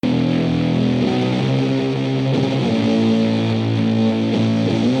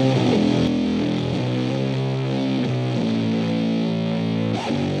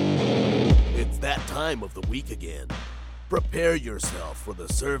time of the week again. Prepare yourself for the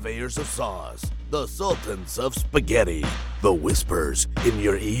surveyors of sauce, the sultans of spaghetti, the whispers in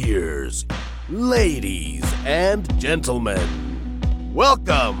your ears. Ladies and gentlemen,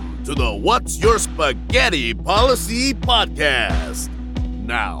 welcome to the What's Your Spaghetti Policy podcast.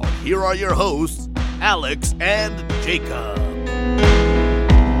 Now, here are your hosts, Alex and Jacob.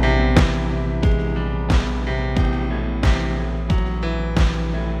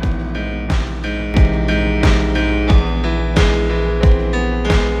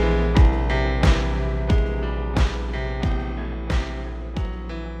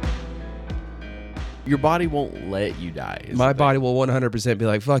 Your body won't let you die. My body will 100% be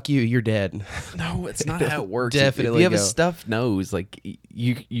like, fuck you, you're dead. No, it's not how it works. Definitely If you have go. a stuffed nose, like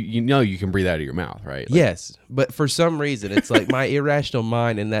you know you can breathe out of your mouth, right? Like, Yes, but for some reason, it's like my irrational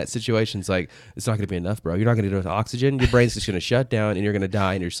mind in that situation is like, it's not going to be enough, bro. You're not going to get enough oxygen. Your brain's just going to shut down and you're going to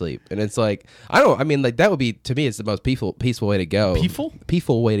die in your sleep. And it's like, that would be, to me, it's the most peaceful way to go. Peaceful?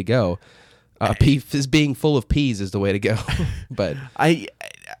 Peaceful way to go. Being full of peas is the way to go. But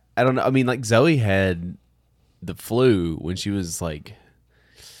I don't know. I mean, like Zoe had the flu when she was like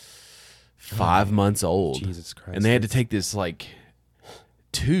 5 months old. Jesus Christ. And they had to take this like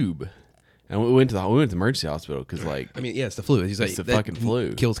tube, and we went to the emergency hospital because like it's the flu. He's like, it's the that fucking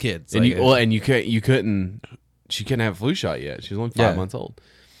flu kills kids. And Like, you couldn't. She couldn't have a flu shot yet. She was only 5 months old.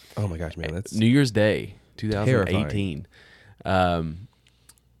 oh my gosh, man, that's New Year's Day, 2018.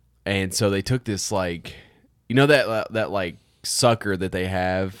 And so they took this like, you know that like sucker that they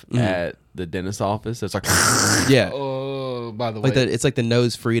have at the dentist office. It's like, yeah. Oh, by the way, Like it's like the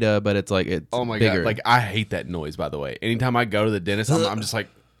nose Frida, but it's like it's oh my bigger. god, like I hate that noise. By the way, anytime I go to the dentist, I'm just like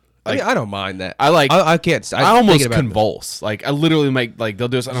I mean, I don't mind that. I can't. I almost convulse. Like I literally make like they'll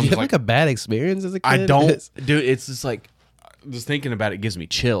do this, and I'm You just have like a bad experience as a kid. I don't, dude. It's just like just thinking about it gives me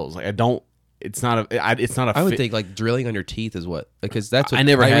chills. Like I don't. It's not a. It's not a. I would think like drilling on your teeth is what, because that's what I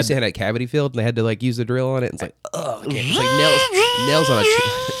never I had- used to have a cavity filled and they had to like use the drill on it. And it's like, oh, okay. It's like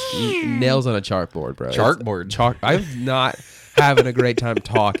nails on a chalkboard, bro. Chalkboard. I'm not having a great time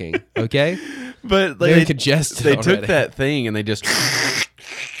talking. Okay, but very they, congested. they took already. that thing and they just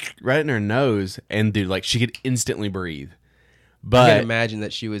right in her nose, and dude, like she could instantly breathe. I But can imagine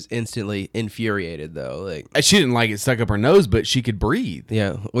that she was instantly infuriated though. Like, she didn't like it stuck up her nose, but she could breathe.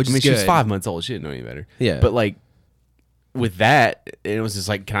 yeah, which I mean, is she was good. 5 months old. She didn't know any better. Yeah. But like with that, it was just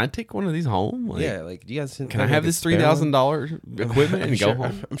like, can I take one of these home? Like, Yeah, like, do you guys can I have this $3,000 equipment and go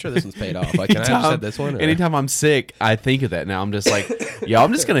home? I'm sure this one's paid off. Like, can I just have this one? Or? Anytime I'm sick, I think of that now. I'm just like, yeah,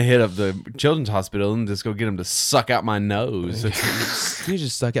 I'm just going to hit up the children's hospital and just go get them to suck out my nose. Can you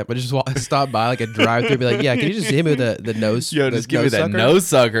just suck up? But just stop by like a drive-through and be like, yeah, can you just hit me with the nose? Yo, the just give me that sucker? nose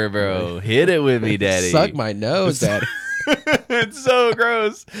sucker, bro. Hit it with me, daddy. Suck my nose, daddy. It's so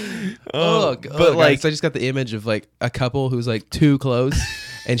gross. Oh, but like, so I just got the image of like a couple who's like too close,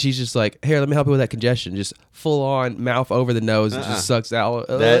 and she's just like, "Here, let me help you with that congestion." Just full on mouth over the nose, and just sucks out.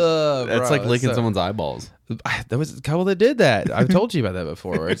 that's like licking so, someone's eyeballs. There was a couple that did that. I've told you about that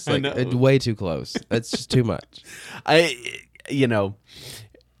before. It's like know. way too close. It's just too much.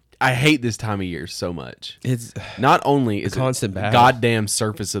 I hate this time of year so much. It's Not only is constant it the battle. goddamn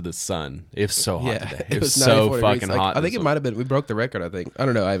surface of the sun. It's so hot today. It was 94 so degrees. fucking Like, hot. I think it might have been. We broke the record. I think. I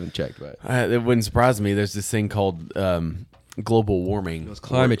don't know. I haven't checked, but It wouldn't surprise me. There's this thing called global warming. it's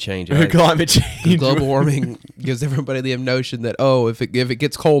climate change. Right? Climate change. Global warming gives everybody the notion that if it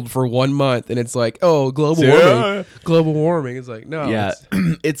gets cold for 1 month and it's like global warming. It's like no. Yeah,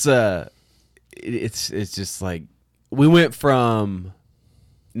 it's just like we went from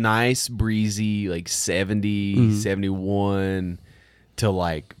nice breezy like 70, 71 to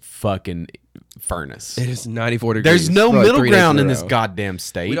like fucking furnace. It is 94 degrees. There's no for like middle 3 days ground a in this row. goddamn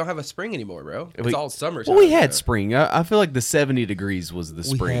state. We don't have a spring anymore, bro. It's all summer. Well, we had spring. I feel like the 70 degrees was the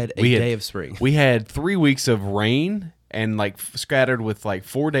spring. We had a day of spring. We had 3 weeks of rain and like scattered with like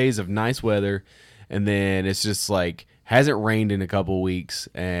 4 days of nice weather, and then it's just like hasn't rained in a couple weeks,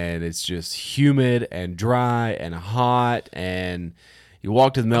 and it's just humid and dry and hot, and you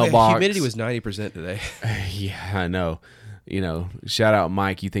walk to the mailbox. Humidity was 90% today. Yeah, I know. Shout out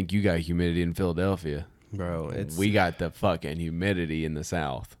Mike. You think you got humidity in Philadelphia? Bro, We got the fucking humidity in the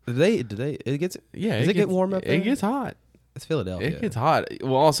South. Did they it gets Yeah, does it get warm up there? It gets hot. It's Philadelphia. It gets hot.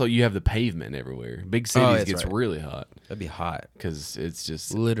 Well, also you have the pavement everywhere. Big cities that's gets right. really hot That'd be hot. because it's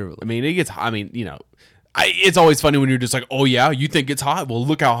just Literally. I mean, it gets. I mean, it's always funny when you're just like, oh yeah, you think it's hot? Well,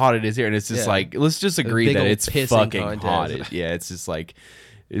 look how hot it is here, and it's just Yeah. like, let's just agree big that old it's pissing fucking contest. hot. It's just like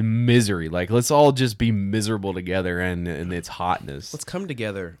misery. Like, let's all just be miserable together and its hotness. Let's come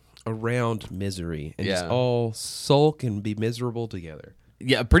together around misery and just Yeah. all sulk and be miserable together.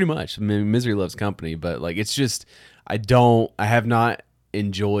 Yeah, pretty much. I mean, misery loves company, but like it's just I have not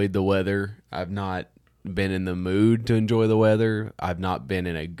enjoyed the weather. I've not been in the mood to enjoy the weather. I've not been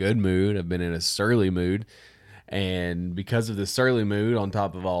in a good mood. I've been in a surly mood. And because of the surly mood on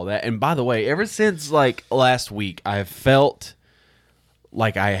top of all that, and by the way, ever since like last week, I have felt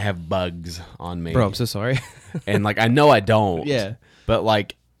like I have bugs on me. Bro, I'm so sorry. And like I know I don't. Yeah. But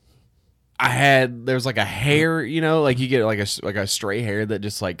like there's like a hair, you know, like you get like a stray hair that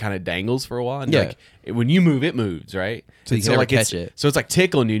just like kind of dangles for a while. And Yeah. like when you move, it moves, right? So you And can never like catch it. So it's like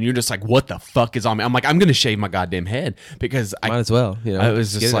tickling you, and you're just like, what the fuck is on me? I'm like, I'm gonna shave my goddamn head because Might as well. You know, I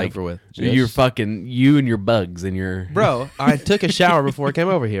was get just it like, over with. you're fucking you and your bugs and your Bro, I took a shower before I came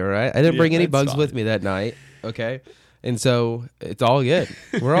over here, right? I didn't bring any that's bugs fine. with me that night, okay? And so it's all good.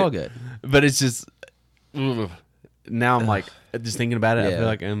 We're all good. But it's just now I'm like just thinking about it. I Yeah. feel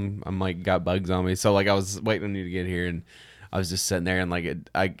like I'm like got bugs on me. So like I was waiting on you to get here, and I was just sitting there, and like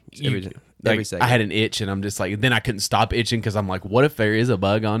Every second. I had an itch, and I'm just like then I couldn't stop itching because I'm like, what if there is a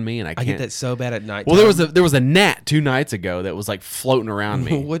bug on me and I I can't? get that so bad at night. Well, there was a gnat 2 nights ago that was like floating around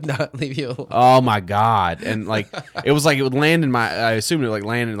me. would not leave you alone. Oh my god! And like it was like it would land in my. I assumed it would like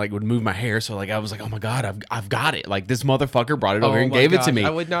land and like would move my hair. So like I was like, oh my god, I've got it! Like this motherfucker brought it over here and my gave it to gosh, me. I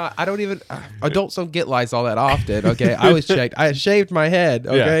would not. I don't even. Adults don't get lice all that often. Okay, I was checked. I shaved my head.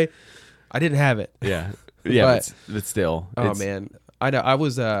 Okay, I didn't have it. Yeah, but still. Oh it's- man, I know. I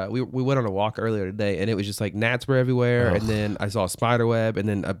was. We went on a walk earlier today, and it was just like gnats were everywhere. And then I saw a spider web, and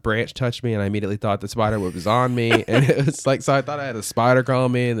then a branch touched me, and I immediately thought the spider web was on me, and it was like so. I thought I had a spider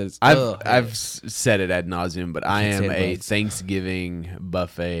crawling me, and then it's, I've said it ad nauseum, but I am can't stand a bugs. Thanksgiving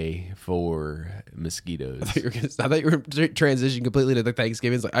buffet for mosquitoes. I thought you were transition completely to the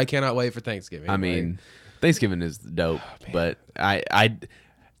Thanksgiving. It's like I cannot wait for Thanksgiving. I mean, Thanksgiving is dope, but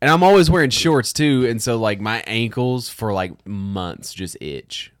and I'm always wearing shorts too, and so like my ankles for like months just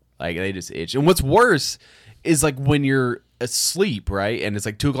itch, like they just itch. And what's worse is like when you're asleep, right, and it's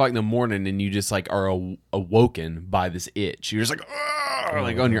like 2:00 in the morning, and you just like are awoken by this itch. You're just like, "Argh!"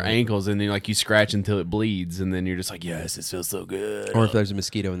 like on your ankles, and then like you scratch until it bleeds, and then you're just like, yes, it feels so good. or if there's a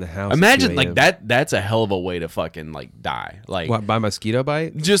mosquito in the house. at Imagine 2 like a.m. that. That's a hell of a way to fucking like die. Like What, by mosquito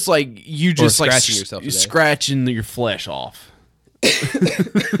bite? just like you just like scratching yourself you're to death. scratching your flesh off.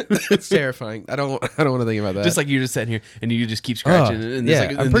 It's terrifying. I don't want to think about that. Just like you're just sitting here and you just keep Oh, scratching. And yeah, it's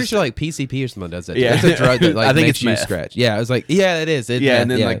like, I'm and pretty this- sure like PCP or something does that. Yeah. It's a drug that like I think makes it's you meth. scratch. Yeah, I was like, yeah, it is. It's yeah, meth,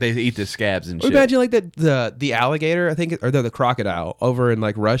 and then like they eat the scabs and Or shit. imagine like the alligator, I think, or the crocodile over in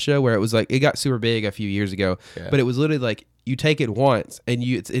like Russia, where it was like it got super big a few years ago, Yeah. but it was literally like you take it once and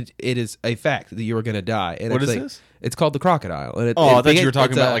it is a fact that you are gonna die. And What it's is like, this? It's called the crocodile. And Oh, I thought you were it's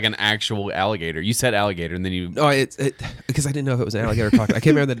talking about a- like an actual alligator. You said alligator, and then you. No, it's because I didn't know if it was an alligator or crocodile. I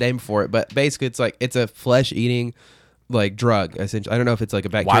can't remember the name for it, but basically it's a flesh eating like drug essentially. I don't know if it's like a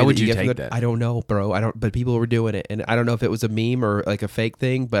bacteria. Why would that you get take from the- that? I don't know, bro. I don't. But people were doing it, and I don't know if it was a meme or like a fake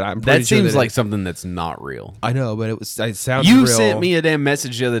thing. But I'm pretty That sure seems that like something that's not real. I know, but it sounds. You real. sent me a damn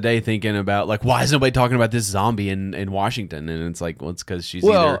message the other day thinking about like why is nobody talking about this zombie in Washington, and it's like well it's because she's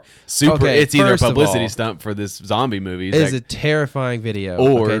Well, either super okay, it's either a first of publicity all, stunt for this zombie movie. It is Like, a terrifying video.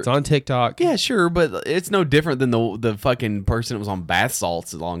 Or- okay, it's on TikTok. yeah, sure, but it's no different than the fucking person that was on bath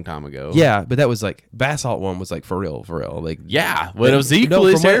salts a long time ago. Yeah, but that was like bath salt one was like for real. Like yeah, but it was No,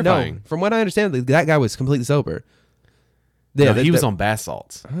 equally as terrifying. from what I understand, that guy was completely sober. No, that- he was that- on bath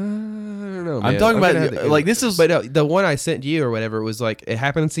salts. I don't know. I'm man. talking gonna about have to- like this is But no, the one I sent you or whatever was like it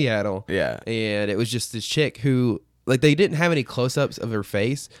happened in Seattle. yeah. And it was just this chick who like they didn't have any close-ups of her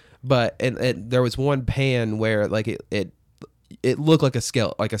face, but and there was one pan where like it looked like a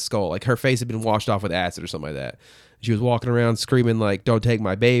skull, like her face had been washed off with acid or something like that. She was walking around screaming like "Don't take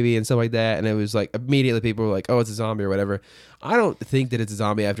my baby" and stuff like that, and it was like immediately people were like, "Oh, it's a zombie" or whatever. I don't think that it's a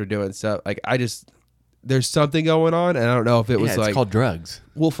zombie after doing stuff. Like there's something going on, and I don't know if it was Yeah, like it's called drugs.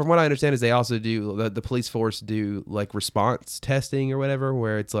 well, from what I understand is they also do the police force do like response testing or whatever,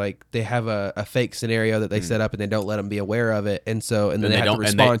 where it's like they have a fake scenario that they set up and they don't let them be aware of it, and so and then they have to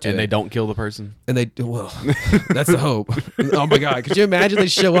respond to it, and they don't kill the person. and they well, that's the hope. Oh my god, could you imagine they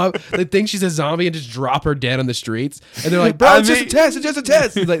show up, they think she's a zombie and just drop her dead on the streets, and they're like, bro, it's just a test, it's just a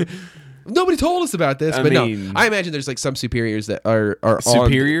test. It's like nobody told us about this, I but mean- no, I imagine there's like some superiors that are on,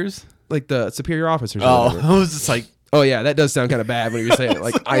 Superiors? like the superior officers. Or Oh, whatever. I was just like, Oh yeah, that does sound kind of bad when you're saying it.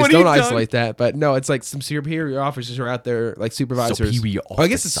 Like, What are you don't talking- isolate that, but no, it's like some superior officers are out there, like supervisors. Superior Oh, I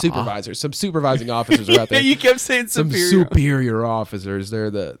guess it's officer. supervisors. Some supervising officers are out yeah, there. you kept saying Some superior. superior officers. They're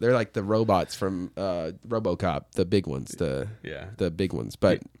like the robots from RoboCop, the big ones, the Yeah. big ones.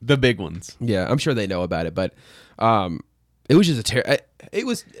 But The big ones. yeah, I'm sure they know about it. But It was just it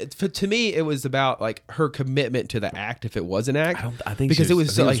was to me. It was about like her commitment to the act. If it was an act, I think because she it was-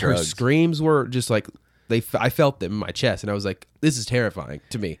 was I so, think it like was her drugs. screams were just like I felt them in my chest, and I was like, "This is terrifying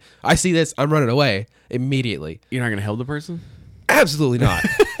to me." I see this, I'm running away immediately. You're not gonna help the person? Absolutely not.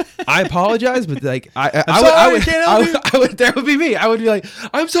 I apologize, but like I sorry, would, can't I help would, I would, that would be me. I would be like,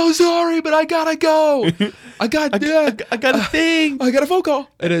 I'm so sorry, but I gotta go. I got I got a thing. I got a phone call.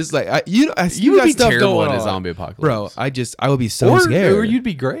 And it's like you You would got be stuff terrible going in a on. zombie apocalypse, bro. I would be so scared. or you'd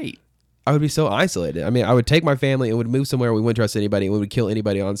be great. I would be so isolated. I mean, I would take my family and would move somewhere we wouldn't trust anybody and we would kill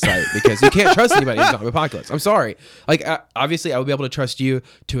anybody on site because you can't trust anybody in zombie apocalypse. I'm sorry. Like, obviously, I would be able to trust you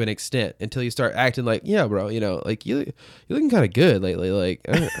to an extent until you start acting like, yeah, bro, like you're looking kind of good lately. Like,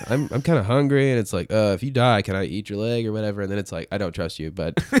 I'm kind of hungry, and it's like, if you die, can I eat your leg or whatever? And then it's like, I don't trust you.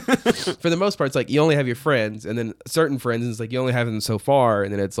 But for the most part, it's like you only have your friends, and then certain friends, and it's like you only have them so far,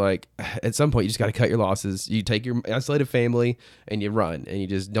 and then it's like at some point you just got to cut your losses. You take your isolated family and you run, and you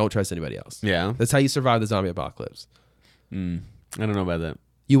just don't trust anybody else. Yeah. That's how you survive the zombie apocalypse. I don't know about that.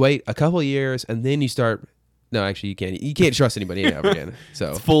 You wait a couple of years and then you start. No, actually, you can't. You can't trust anybody ever again.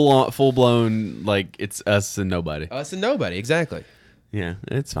 So Full blown, like it's us and nobody. us and nobody. Exactly. Yeah,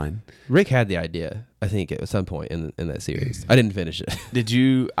 it's fine. Rick had the idea, I think, at some point in that series. I didn't finish it. Did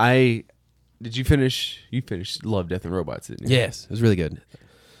you finish? You finished Love, Death, and Robots, didn't you? Yes, it was really good.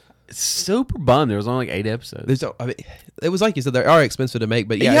 Super bummed. There was only like 8 episodes. There's no. I mean, it was like you said, they are expensive to make,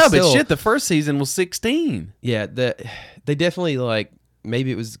 but yeah, yeah, it's but still, shit, the first season was 16. yeah, they definitely like.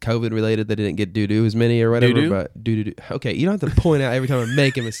 Maybe it was COVID related. They didn't get doo-doo as many or whatever. Doo-doo? But doo-doo. Okay, you don't have to point out every time I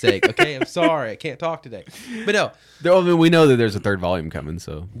make a mistake. Okay, I'm sorry. I can't talk today. But no, I mean, we know that there's a 3rd volume coming,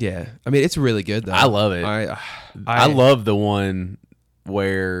 so yeah. I mean, it's really good though. I love it. I love the one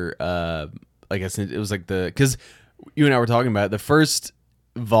where, like I said, it was like because you and I were talking about it, the first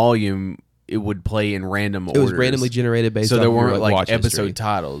volume. It would play in random It orders. was randomly generated based so off there of your, weren't like watch episode history.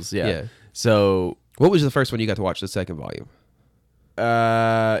 titles. Yeah. Yeah. So What was the first one you got to watch? The second volume.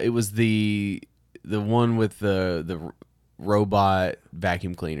 it was the one with the robot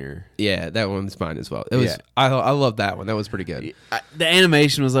vacuum cleaner. Yeah, that one's mine as well. It was. Yeah. I love that one. That was pretty good. The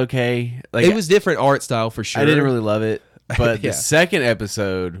animation was okay. Like It was different art style for sure. I didn't really love it, but Yeah. the second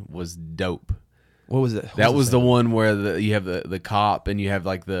episode was dope. What was it? That was the one where you have the cop and you have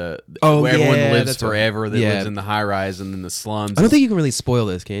like where yeah, everyone lives that's right. forever that Yeah. lives in the high rise and then the slums. I don't think you can really spoil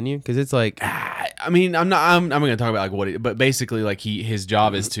this, can you? Because it's like I mean, I'm going to talk about like what it, but basically like his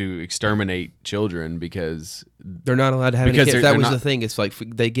job is to exterminate children because they're not allowed to have any Because kids. they're That was not- the thing. It's like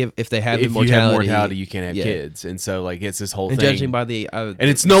they give if they have if you immortality, have mortality, you can't have yeah. kids, and so like it's this whole And thing. judging by the and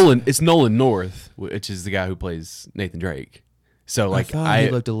it's Nolan North, which is the guy who plays Nathan Drake. So I like thought he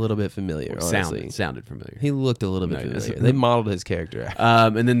looked a little bit familiar. Honestly, sounded familiar. he looked a little bit No, he familiar. doesn't. They modeled his character.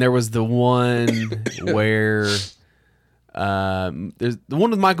 After. And then there was the one where, there's the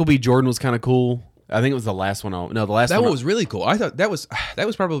one with Michael B. Jordan was kind of cool. I think it was the last one. The last That one. one was really cool. I thought that was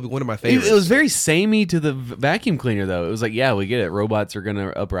probably one of my It, favorites. it was very samey to the vacuum cleaner though. It was like, yeah, we get it. Robots are gonna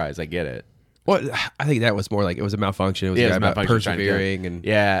uprise. I get it. Well, I think that was more like it was a malfunction. It was Yeah, a it guy was about malfunction trying to kill persevering and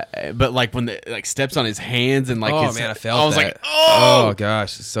Yeah, but like when the like steps on his hands and like oh his, man, I felt. I was that. like, oh,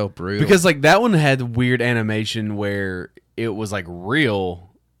 gosh, it's so brutal. because like that one had weird animation where it was like real,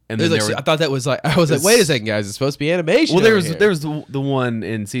 and It then was there like, was, I thought that was like I was like, wait a second, guys, it's supposed to be animation. well, there over was here. the one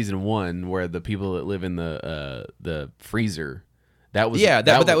in season 1 where the people that live in the freezer. That was but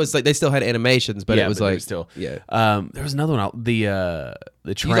that was like they still had animations, but yeah, it was but there like still yeah. There was another one. The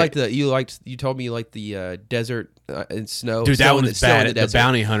You told me you liked the desert and snow. dude, snow that in one the- was snow in bad. The The desert.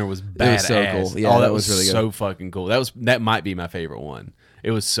 Bounty Hunter was badass. was so cool. Yeah, oh, that that was was really so fucking cool. That might be my favorite one.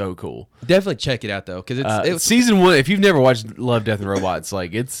 It was so cool. Definitely check it out though, because it's Season 1. If you've never watched Love, Death, and Robots,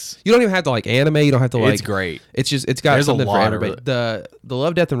 like it's you don't even have to like anime. You don't have to like. it's great. It's just it's got There's a something for lot of everybody. The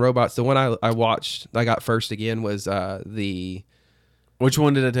Love, Death, and Robots. The one I watched, I got first again was the Which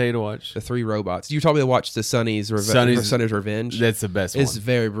one did I tell you to watch? 3 robots. You told me to watch the Sonny's Revenge. That's the best It's one.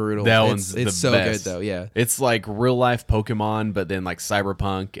 very brutal. That It's- one's it's the so best. good though. Yeah, It's like real life Pokemon, but then like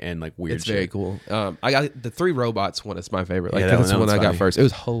cyberpunk and like weird. it's very shit. cool. I got the 3 robots one. Is my favorite. Like Yeah, that that's the one- one that I got one's first. It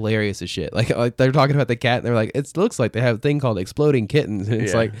was hilarious as shit. Like they're talking about the cat. And they're like, it looks like they have a thing called exploding kittens, and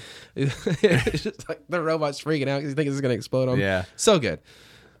it's Yeah. like it's just like the robot's freaking out because he thinks it's gonna explode on. Yeah. so good.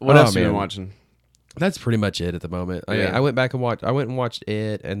 What Oh, else have you been man. watching? That's pretty much it at the moment. I mean, Yeah. I went back and watched. I went and watched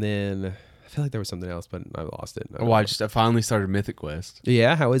it, and then I feel like there was something else, but I lost it. I finally started Mythic Quest.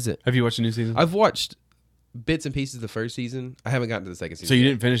 Yeah, how is it? Have you watched the new season? I've watched bits and pieces of the first season. I haven't gotten to the second season. So you yet.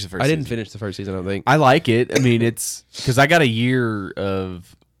 didn't finish the first I didn't season. finish the first season. I don't think. I like it. I mean, it's because I got a year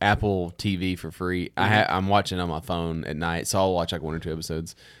of Apple TV for free. I'm watching on my phone at night, so I'll watch like 1 or 2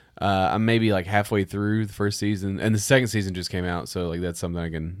 episodes. I'm maybe like halfway through the first season, and the second season just came out, so like that's something I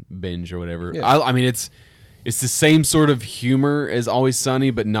can binge or whatever. Yeah. I mean, it's the same sort of humor as Always Sunny,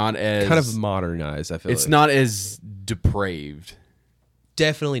 but not as Kind of modernized. I feel it's like. not as depraved.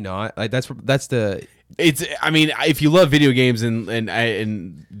 Definitely not. Like that's the. It's. I mean, if you love video games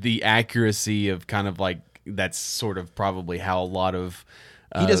and the accuracy of kind of like that's sort of probably how a lot of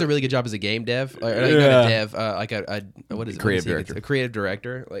He does a really good job as a game dev, not a dev, like a what is it? Creative What is he? director. A creative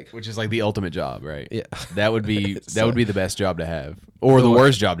director, like which is like the ultimate job, right? Yeah. that would be the best job to have, or the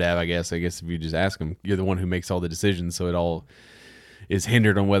worst job to have, I guess. If you just ask them, you're the one who makes all the decisions, so it all is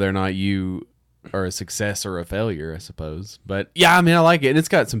hindered on whether or not you are a success or a failure, I suppose. But yeah, I mean, I like it, and it's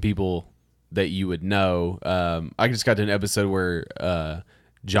got some people that you would know. I just got to an episode where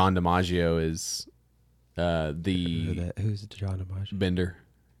John DiMaggio is who's John DiMaggio? Bender,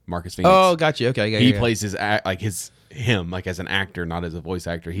 Marcus Phoenix. Oh, got you. Okay, He plays his him as an actor, not as a voice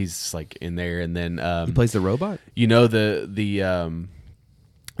actor. He's like in there, and then He plays the robot. you know the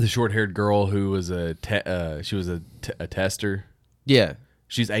short haired girl who was a tester. Yeah,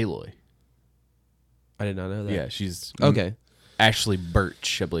 She's Aloy. I did not know that. Yeah, she's Okay. Ashley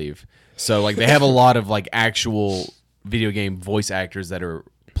Birch, I believe. So like they have a lot of like actual video game voice actors that are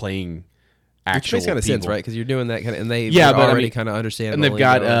playing Which actual makes kind of sense, people. right? Because you're doing that kind of, and they Yeah, but I already mean- kind of understand. And the they've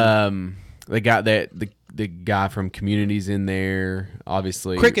got lingo. they got the guy from Community's in there,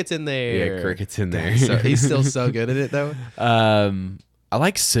 obviously. Cricket's in there. Yeah, Cricket's in there. So he's still so good at it, though. I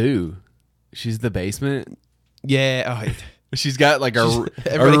like Sue. She's the basement. Yeah. Oh, She's got like a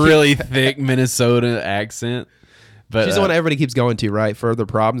everybody really thick Minnesota accent. But she's the one everybody keeps going to, right? For their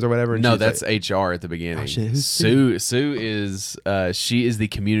problems or whatever. And no, she's that's like, HR at the beginning. Oh, shit, who's Sue? Sue is she is the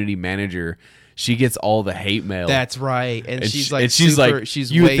community manager. She gets all the hate mail. that's right. And she's sh- like, she's super, like she's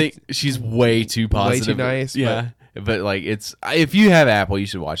you way, think she's way too positive, nice, Yeah, but like it's if you have Apple, you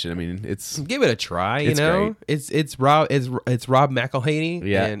should watch it. I mean, it's give it a try. You It's know, great. it's Rob McElhaney.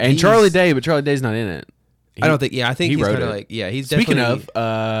 yeah, and he's- Charlie Day, but Charlie Day's not in it. I don't think. Yeah, I think he he's wrote kind of it. like. Yeah, he's Speaking definitely.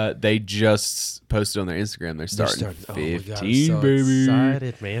 of, they just posted on their Instagram. They're starting oh my 15, God, I'm so baby.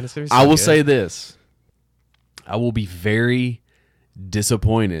 excited, man. It's gonna be so I will good. say this: I will be very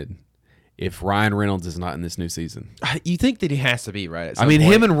disappointed if Ryan Reynolds is not in this new season. You think that he has to be right? At I some mean,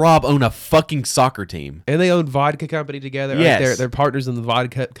 point. him and Rob own a fucking soccer team. And they own vodka company together. Like, Yes. they're partners in the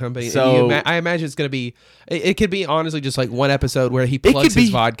vodka company. And So- I imagine it's going to be. It could be honestly just like one episode where he could plugs his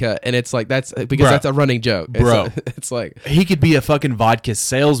be- vodka, and it's like that's because Bro. that's a running joke, Bro. It's like He could be a fucking vodka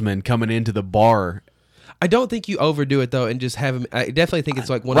salesman coming into the bar. I don't think you overdo it though, and just have him. I definitely think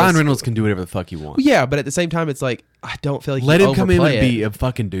it's like one. Ryan of those, Reynolds can do whatever the fuck he wants. Yeah, but at the same time, it's like I don't feel like Let you him come in overplay and it. be a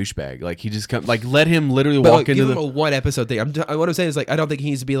fucking douchebag. Like he just come. Like let him literally But walk like, into give the. him a one episode thing. What I'm saying is like I don't think he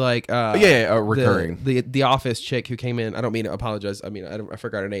needs to be like recurring. the office chick who came in. I don't mean to apologize. I mean I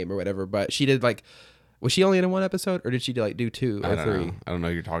forgot her name or whatever, but she did like. Was she only in one episode, or did she like do 2 I or don't 3? know. I don't know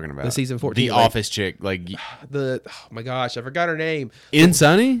what you're talking about. The season 14, The like- Office chick, like Oh my gosh, I forgot her name. in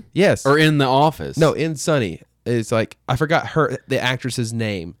Sunny Yes, or in The Office. no, in Sunny. It's like I forgot the actress's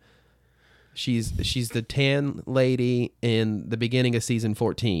name. She's the tan lady in the beginning of season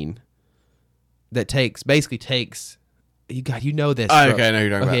 14. That basically takes. You know this. Oh, bro. okay, I know who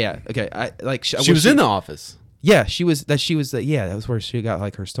you're talking Okay, about. yeah, okay. I like She was in The Office. Yeah, she was. Yeah, that was where she got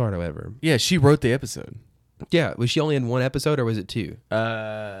like her start or whatever. Yeah, she wrote the episode. Yeah, was she only in one episode or was it 2? I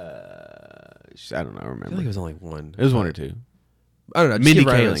don't know. I I remember. feel like it was only one. It was 1 or 2. I don't know. Mindy She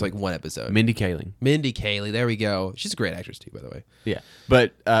wrote it Kaling. was like one episode. Mindy Kaling. Mindy Kaling. There we go. She's a great actress too, by the way. Yeah,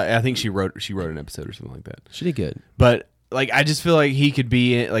 but I think she wrote an episode or something like that. She did good. But like, I just feel like he could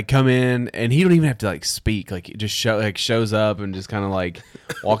be like come in and he don't even have to like speak. Like, it just shows up and just kind of like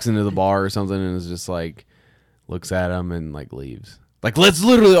walks into the bar or something and is just like looks at him and like leaves. Like, that's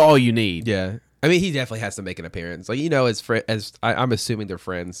literally all you need. Yeah. I mean, he definitely has to make an appearance. Like, you know, I'm assuming they're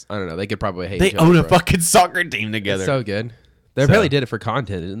friends. I don't know. They could probably hate They each other, own a bro. fucking soccer team together. It's so good. They So- apparently did it for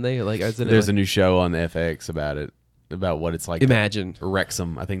content, didn't they? Like, There's a new show on FX about it, about what it's like. Imagine,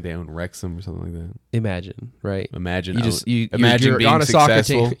 Wrexham. I think they own Wrexham or something like that. imagine, right? Imagine. You just imagine you're being on a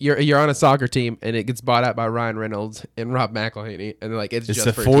successful. soccer team. You're on a soccer team, and it gets bought out by Ryan Reynolds and Rob McElhaney, and like it's It's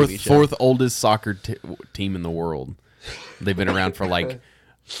just the for a TV show. fourth oldest soccer team in the world. They've been around for like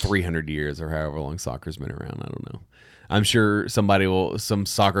 300 years or however long soccer's been around. I don't know. I'm sure some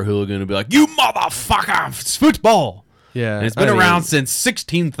soccer hooligan will be like, "You motherfucker, it's football." Yeah, And it's been I mean, around since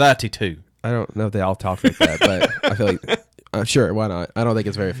 1632. I don't know if they all talk like that, but I feel like sure, why not? I don't think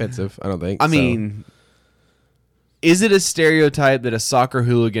it's very offensive. I don't think. I so. mean, is it a stereotype that a soccer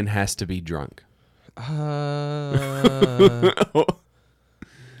hooligan has to be drunk?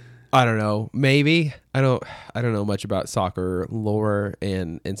 I don't know. Maybe I don't know much about soccer lore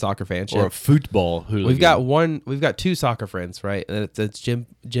and soccer fanship. Or a football hooligan. We've got two soccer friends, right? And it's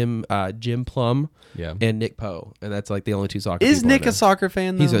Jim Plum Yeah. and Nick Poe, and that's like the only two soccer. Is people I Nick know. a soccer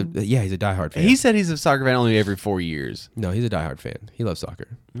fan, though? He's a diehard fan. He said he's a soccer fan only every 4 years. No, he's a diehard fan. He loves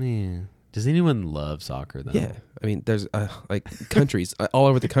soccer. Yeah. Does anyone love soccer, though? Yeah, I mean, there's like countries all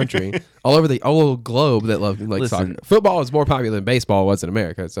over the country, all over the globe that love like Listen. soccer. Football is more popular than baseball was in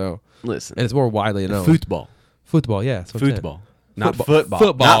America, so Listen. and it's more widely known. Football. Football, yeah, that's what I'm saying. Football. Not Football. football.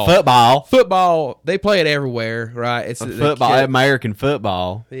 Football. Not football. Football, they play it everywhere, right? It's Football. American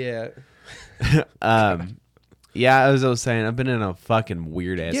football. Yeah. Yeah, as I was saying, I've been in a fucking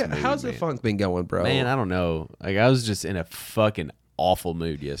weird ass Yeah, mood. how's the funk been going, bro? Man, I don't know. Like, I was just in a fucking awful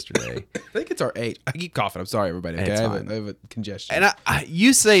mood yesterday. I think it's our age. I keep coughing. I'm sorry, everybody. Okay, It's I fine. have a congestion. And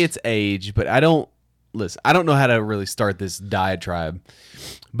you say it's age, but I don't listen. I don't know how to really start this diatribe.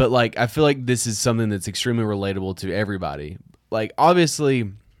 But like, I feel like this is something that's extremely relatable to everybody. Like,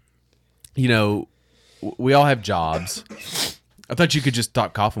 obviously, you know, we all have jobs. I thought you could just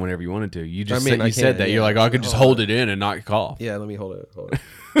stop coughing whenever you wanted to. You just I mean, said, I you said can, that. yeah. You're like, oh, I could just hold it in and not cough. Yeah, let me hold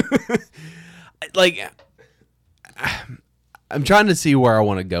it. Like, I'm trying to see where I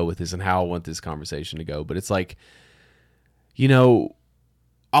want to go with this and how I want this conversation to go. But it's like, you know,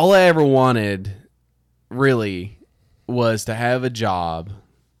 all I ever wanted really was to have a job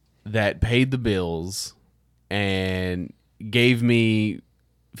that paid the bills and gave me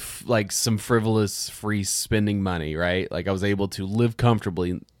like some frivolous free spending money, right? Like I was able to live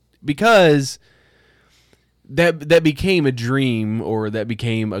comfortably because that became a dream, or that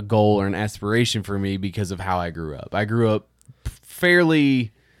became a goal or an aspiration for me because of how I grew up. I grew up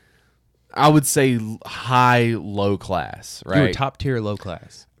fairly, I would say, high, low class, right? You were top tier, low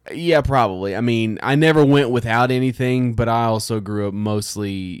class. Yeah, probably. I mean, I never went without anything, but I also grew up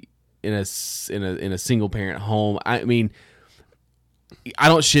mostly in a single parent home. I mean, I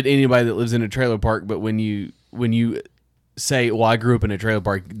don't shit anybody that lives in a trailer park, but when you say, well, I grew up in a trailer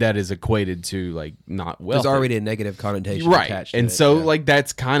park, that is equated to like not wealthy. There's already a negative connotation Right. attached to And it, so yeah. like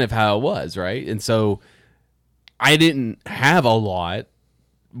that's kind of how it was, right? And so I didn't have a lot.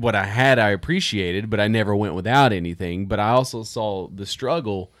 What I had, I appreciated, but I never went without anything. But I also saw the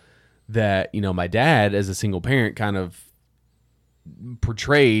struggle that, you know, my dad as a single parent kind of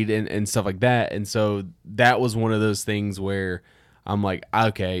portrayed and stuff like that. And so that was one of those things where I'm like,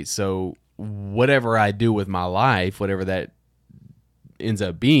 okay, so whatever I do with my life, whatever that ends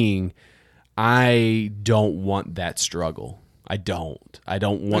up being, I don't want that struggle. I don't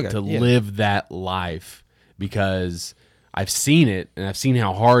want to live that life, because I've seen it, and I've seen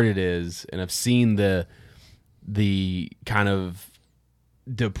how hard it is, and I've seen the kind of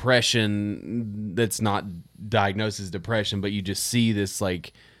depression that's not diagnosed as depression, but you just see this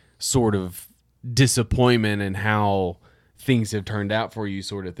like sort of disappointment in how things have turned out for you,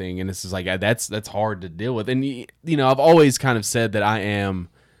 sort of thing. And it's just like that's hard to deal with. And you know, I've always kind of said that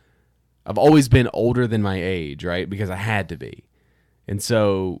I've always been older than my age, right? Because I had to be. And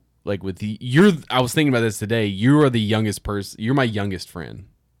so like I was thinking about this today. You are the youngest person. You're my youngest friend.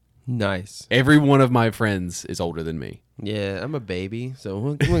 Nice. Every one of my friends is older than me. Yeah, I'm a baby, so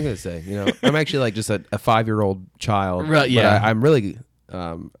what am I gonna say? You know, I'm actually like just a 5-year-old child. Right, yeah. but I'm really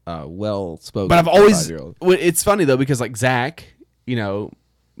well spoken. But I've always. 5-year-old. It's funny though, because like Zach, you know,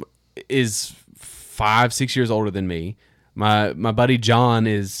 is 5-6 years older than me. My buddy John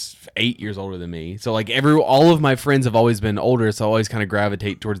is 8 years older than me. So like all of my friends have always been older, so I always kind of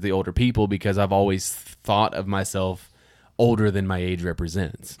gravitate towards the older people because I've always thought of myself older than my age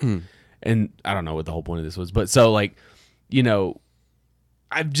represents. And I don't know what the whole point of this was, but so like, you know,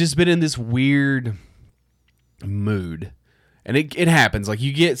 I've just been in this weird mood. And it happens. Like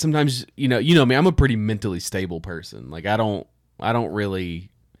you get sometimes, you know me, I'm a pretty mentally stable person. Like I don't really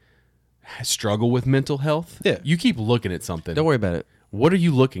struggle with mental health. Yeah. You keep looking at something. Don't worry about it. What are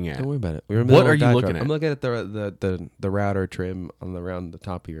you looking at? Don't worry about it. We're in What the are middle you of looking diatribe. at? I'm looking at the router trim around the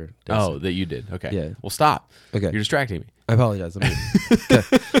top of your desk. Oh, that you did. Okay. Yeah. Well, stop. Okay. You're distracting me. I apologize. Okay.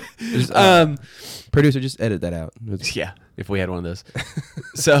 Just, producer, just edit that out. Yeah. If we had one of those.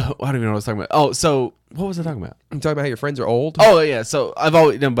 So I don't even know what I was talking about. Oh, so what was I talking about? I'm talking about how your friends are old. Oh yeah. So I've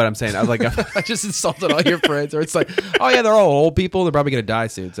always no, but I'm saying I was like I just insulted all your friends. Or it's like, oh yeah, they're all old people. They're probably gonna die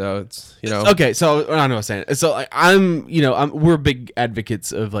soon. So it's Okay, so I don't know what I'm saying. So like, we're big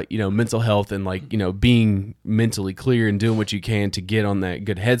advocates of like, you know, mental health and like, you know, being mentally clear and doing what you can to get on that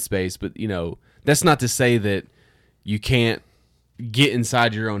good headspace. But you know, that's not to say that you can't get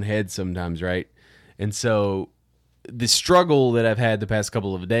inside your own head sometimes, right? And so the struggle that I've had the past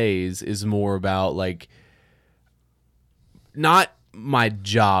couple of days is more about like not my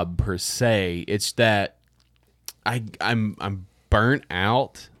job per se. It's that I'm burnt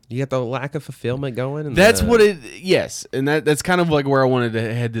out. You got the lack of fulfillment going. And That's what it. Yes, and that's kind of like where I wanted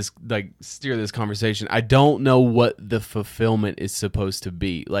to head this, like steer this conversation. I don't know what the fulfillment is supposed to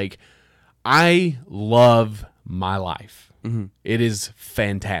be. Like, I love my life. Mm-hmm. It is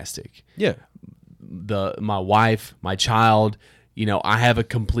fantastic. Yeah. My wife, my child. You know, I have a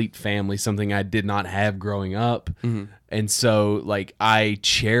complete family, something I did not have growing up, and so like I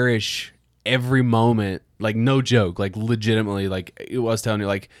cherish every moment. Like, no joke, like legitimately, like I was telling you,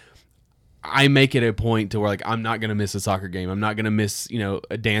 like I make it a point to where like I'm not gonna miss a soccer game. I'm not gonna miss, you know,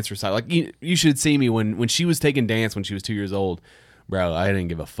 a dance recital. Like you should see me when she was taking dance when she was 2 years old, bro. I didn't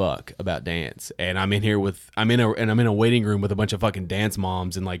give a fuck about dance, and I'm in a waiting room with a bunch of fucking dance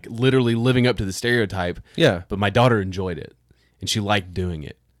moms and like literally living up to the stereotype. Yeah. But my daughter enjoyed it, and she liked doing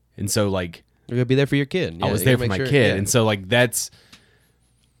it, and so like You're gonna be there for your kid. Yeah, I was you there gotta for my make kid, sure- and so like that's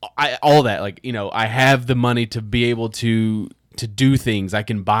all that, like, you know, I have the money to be able to do things. I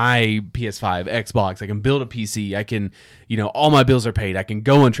can buy PS5, Xbox, I can build a PC, I can, you know, all my bills are paid, I can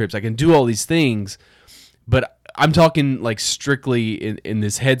go on trips, I can do all these things. But I'm talking like strictly in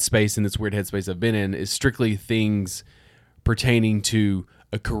this headspace, in this weird headspace I've been in, is strictly things pertaining to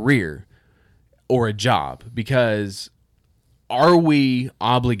a career or a job. Because are we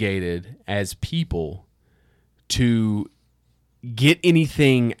obligated as people to get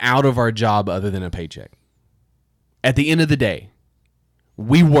anything out of our job other than a paycheck? At the end of the day,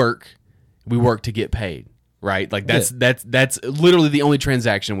 we work to get paid, right? Like that's literally the only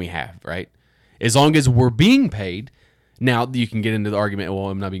transaction we have, right? As long as we're being paid. Now you can get into the argument,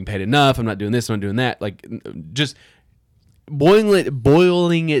 well, I'm not being paid enough, I'm not doing this, I'm not doing that. Like, just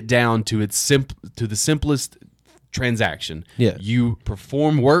boiling it down to the simplest transaction. Yeah. You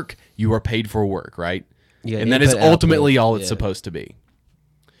perform work, you are paid for work, right? Yeah, and that is input, ultimately output. all it's Yeah. supposed to be,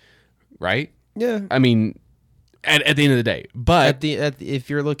 right? Yeah. I mean, at the end of the day, but If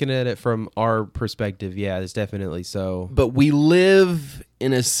you're looking at it from our perspective, yeah, it's definitely so. but we live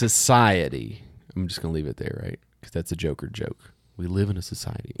in a society. I'm just gonna leave it there, right? Because that's a Joker joke. We live in a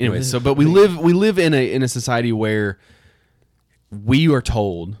society, anyway. So, but we live in a society where we are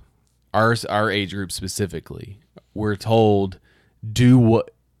told, our age group specifically, we're told do what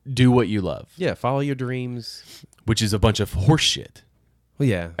you love, Yeah, follow your dreams. which is a bunch of horse shit. Well,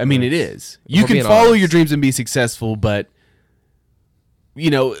 yeah. I mean, it is. You we're can being follow honest. your dreams and be successful, but,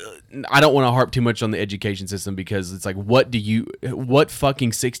 you know, I don't want to harp too much on the education system, because it's like, what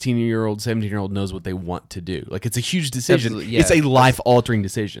fucking 16-year-old, 17-year-old knows what they want to do? Like, it's a huge decision. Absolutely, yeah. It's a life-altering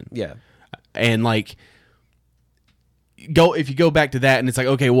decision. Yeah. And, like, if you go back to that, and it's like,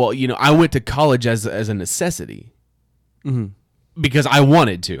 okay, well, you know, I went to college as a necessity. Mm-hmm. Because I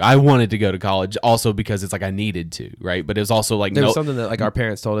wanted to. I wanted to go to college also because it's like I needed to, right? But it was also like, There no, was something that like our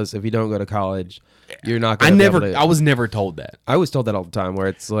parents told us: if you don't go to college, you're not going to. I was never told that. I was told that all the time, where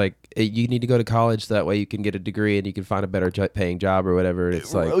it's like you need to go to college so that way you can get a degree and you can find a better paying job or whatever.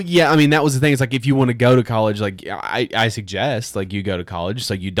 It's like, Yeah, I mean, that was the thing. It's like, if you want to go to college, like I suggest like you go to college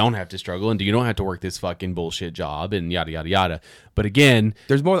so you don't have to struggle and you don't have to work this fucking bullshit job and yada yada yada. But again,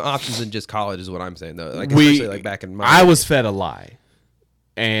 there's more options than just college, is what I'm saying though. Like especially like back in my I day. was fed a lie.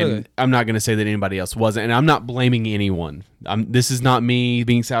 And Okay. I'm not going to say that anybody else wasn't, and I'm not blaming anyone. This is not me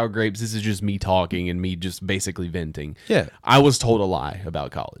being sour grapes. This is just me talking and me just basically venting. Yeah. I was told a lie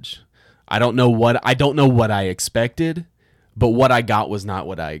about college. I don't know what I expected, but what I got was not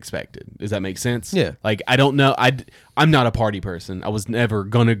what I expected. Does that make sense? Yeah. Like, I don't know. I'm not a party person. I was never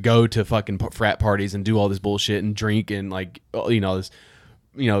gonna go to fucking frat parties and do all this bullshit and drink and like, you know, this,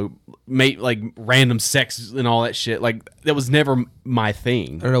 you know, make like random sex and all that shit. Like, that was never my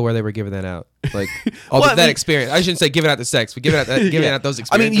thing. I don't know where they were giving that out. Like Well, I that mean- experience. I shouldn't say giving out the sex, but giving out Yeah. those I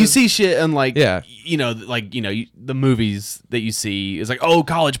experiences. mean, you see shit and like, Yeah. you know, like, you know, the movies that you see is like, oh,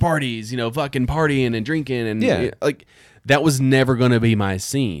 college parties, you know, fucking partying and drinking and Yeah. like, that was never going to be my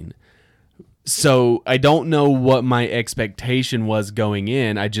scene. So I don't know what my expectation was going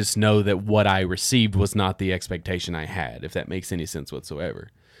in. I just know that what I received was not the expectation I had, if that makes any sense whatsoever.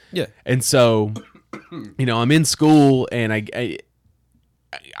 Yeah. And so, you know, I'm in school and I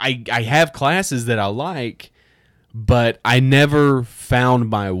have classes that I like, but I never found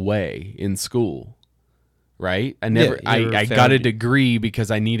my way in school. Right? I never. Yeah, you never I got found a it. degree because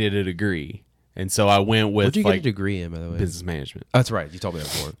I needed a degree, and so I went with What'd you get a like degree in, by the way? business management. That's right. You told me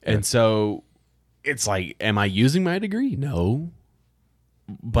that before. And so it's like, am I using my degree? No.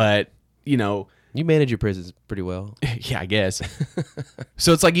 But, you know, You manage your prisons pretty well. yeah, I guess.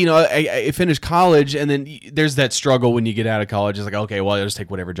 So it's like, you know, I finished college, and then there's that struggle when you get out of college. It's like, okay, well, I'll just take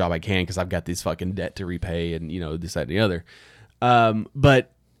whatever job I can because I've got this fucking debt to repay and, you know, this, that, and the other.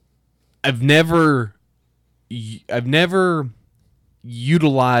 But I've never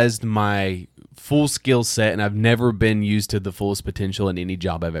utilized my full skill set, and I've never been used to the fullest potential in any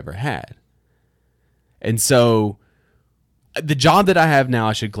job I've ever had. And so the job that I have now,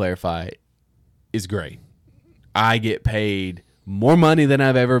 I should clarify, is great. I get paid more money than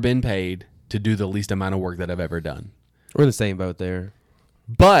I've ever been paid to do the least amount of work that I've ever done. We're in the same boat there.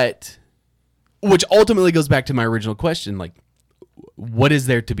 But, which ultimately goes back to my original question, like, what is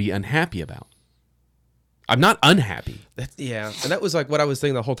there to be unhappy about? I'm not unhappy. And that was like what I was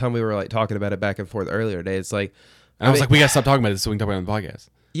thinking the whole time we were like talking about it back and forth earlier today. It's like, And I was like, we got to stop talking about this so we can talk about it on the podcast.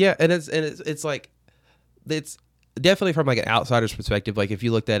 yeah, and it's like, it's definitely from like an outsider's perspective. Like if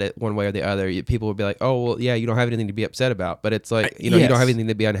you looked at it one way or the other, people would be like, oh, well, yeah, you don't have anything to be upset about. But it's like, you Yes. don't have anything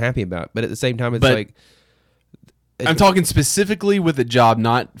to be unhappy about. But at the same time, it's But like, I'm talking specifically with a job,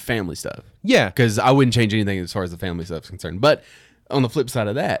 not family stuff. yeah, Because I wouldn't change anything as far as the family stuff is concerned. But on the flip side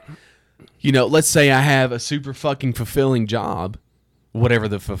of that, let's say I have a super fucking fulfilling job, whatever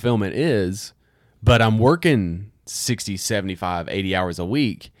the fulfillment is, but I'm working 60, 75, 80 hours a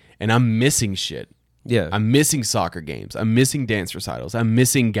week, and I'm missing shit. yeah, I'm missing soccer games. I'm missing dance recitals. I'm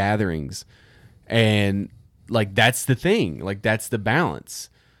missing gatherings. And, like, that's the thing. Like, that's the balance.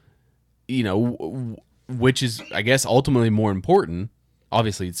 Which is, I guess, ultimately more important.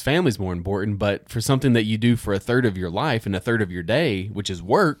 Obviously, it's family's more important, but for something that you do for a third of your life and a third of your day, which is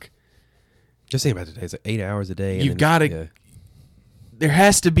work, just think about today. It's like 8 hours a day. and you've then- got to. yeah. There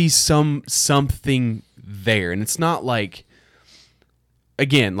has to be something there, and it's not like.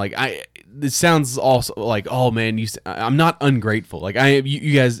 Again, like this sounds also like, oh man, I'm not ungrateful. Like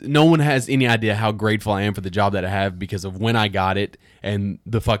you guys, no one has any idea how grateful I am for the job that I have because of when I got it and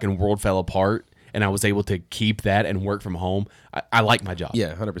the fucking world fell apart and I was able to keep that and work from home. I like my job.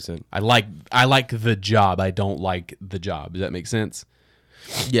 Yeah, 100%. I like the job. I don't like the job. Does that make sense?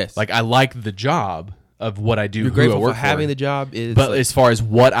 Yes. Like I like the job of what I do. you're who I grateful work for having the job. Is but like, as far as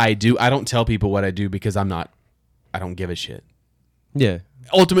what I do, I don't tell people what I do because I don't give a shit. yeah.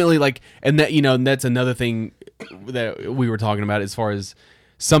 Ultimately, like, and that, and that's another thing that we were talking about as far as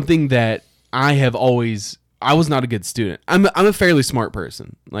something that I was not a good student. I'm a fairly smart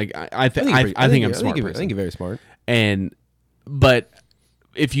person. Like I think I'm a smart person. I think you're very smart. But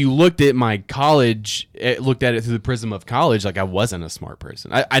if you looked at my college, looked at it through the prism of college, like I wasn't a smart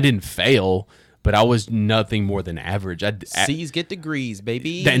person. I didn't fail, but I was nothing more than average. C's get degrees,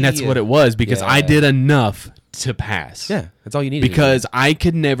 baby. And that's what it was because I Yeah. did enough to pass. Yeah, that's all you need. Because I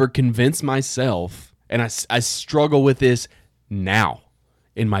could never convince myself, and I struggle with this now,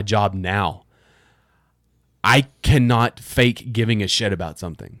 in my job now. I cannot fake giving a shit about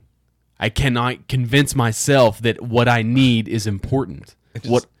something. I cannot convince myself that what I need is important.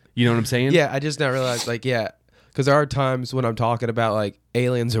 You know what I'm saying? Yeah, I just now realized, like, yeah, because there are times when I'm talking about like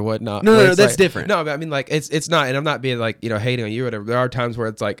aliens or whatnot. No, where no, it's that's like- different. No, but I mean, like, it's not, and I'm not being like hating on you or whatever. There are times where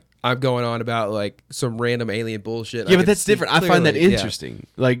it's like I'm going on about like some random alien bullshit. Yeah, but that's different. I find that clearly, yeah. interesting.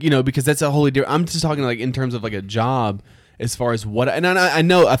 Like, because that's a wholly different. I'm just talking like in terms of like a job as far as what, and I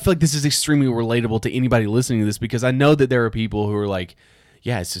know, I feel like this is extremely relatable to anybody listening to this because I know that there are people who are like,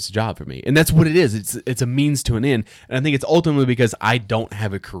 yeah, it's just a job for me. And that's what it is. It's a means to an end. And I think it's ultimately because I don't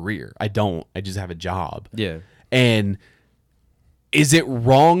have a career. I just have a job. Yeah. And is it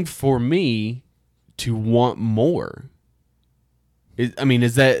wrong for me to want more? Is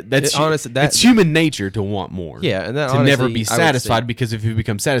honestly, it's human nature to want more. Yeah, and that to never honestly, be I would satisfied say- because if you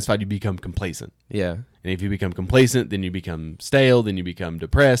become satisfied, you become complacent. Yeah. And if you become complacent, then you become stale, then you become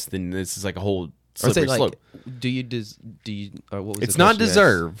depressed, then this is like a whole I would say slippery like, slope. do you? What was It's the not question you asked?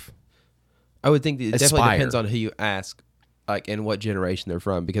 deserve. I would think that it definitely Aspire. depends on who you ask, like, and what generation they're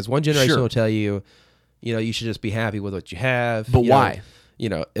from. Because one generation Sure. will tell you, you should just be happy with what you have. But you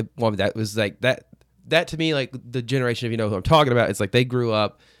know. why? That was like that. That to me, like the generation of who I'm talking about, it's like they grew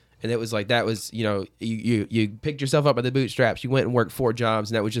up, and it was like that was you picked yourself up by the bootstraps. You went and worked 4 jobs,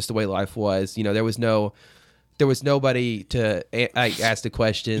 and that was just the way life was. There was nobody to ask the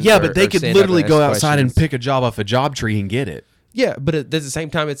questions. Yeah, or- but they or could stand up literally and go ask outside and questions. pick a job off a job tree and get it. Yeah, but at the same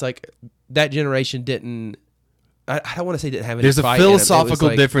time, it's like that generation didn't. I don't want to say didn't have any. There's a fight in it, but it was philosophical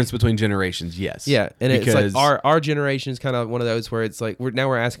like- difference between generations, yes. Yeah, and because it's like our generation is kind of one of those where it's like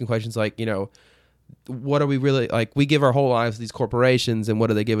we're asking questions like what are we really like? We give our whole lives to these corporations, and what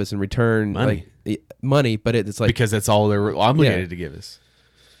do they give us in return? Money. Like, money, but it's like because that's all they're obligated to give us.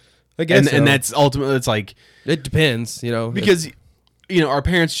 I guess, And that's ultimately, it's like, it depends, because, our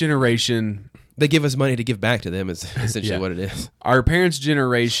parents' generation, they give us money to give back to them is essentially Yeah. what it is. our parents'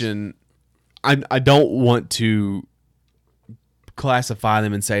 generation, I don't want to classify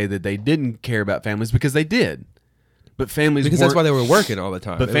them and say that they didn't care about families because they did. But families because that's why they were working all the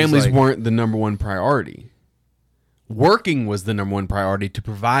time. But It was families like- weren't the number one priority. Working was the number one priority to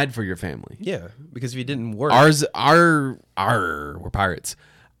provide for your family. Yeah, because if you didn't work, We're pirates.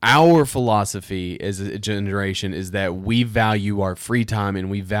 Our philosophy as a generation is that we value our free time and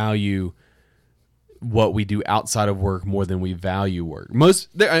we value what we do outside of work more than we value work.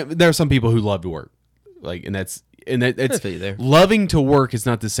 There are some people who love to work, like, and it's I feel you there. loving to work is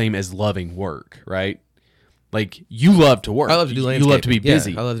not the same as loving work, right? Like, you love to work. I love to do You love to be landscaping. Yeah,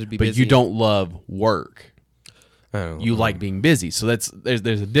 busy. I love to be but busy. you don't love work. I don't know. You like being busy, so there's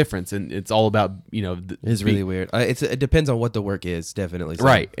a difference, and it's all about It's really weird. It depends on what the work is, definitely. So.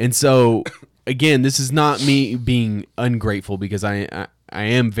 right. And so again, this is not me being ungrateful, because I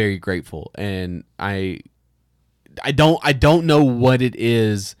am very grateful, and I don't know what it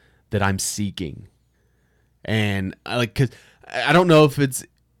is that I'm seeking, and because I don't know if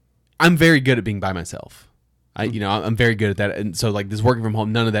I'm very good at being by myself. I'm very good at that, and so like this working from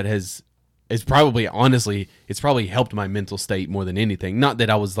home, none of that it's probably helped my mental state more than anything. Not that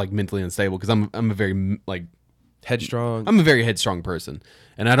I was like mentally unstable, because I'm a very like Headstrong. I'm a very headstrong person,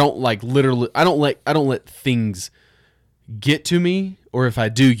 and I don't like I don't let things get to me, or if I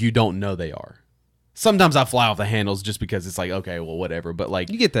do, you don't know they are. Sometimes I fly off the handles just because it's like, okay, well, whatever. But like,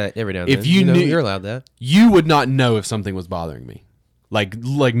 You get that every now and If then. you know, knew- you're allowed that. you would not know if something was bothering me, like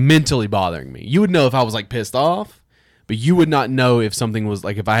mentally bothering me. You would know if I was like pissed off, but you would not know if something was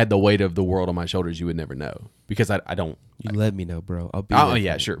like, if I had the weight of the world on my shoulders, you would never know, because I don't. You let me know, bro. I'll be. Oh there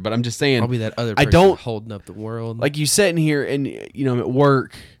yeah, for you. sure. But I'm just saying, I'll be that other I person don't holding up the world. like you sitting here and I'm at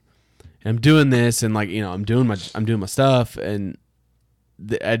work and I'm doing this and like I'm doing my stuff, and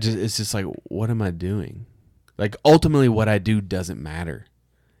it's just like, what am I doing? Like, ultimately what I do doesn't matter.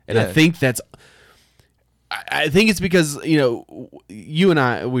 And Yeah. I think I think it's because you and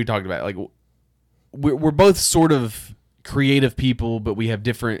I, we talked about it, like we're both sort of creative people, but we have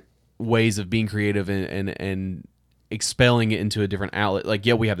different ways of being creative and expelling it into a different outlet. Like,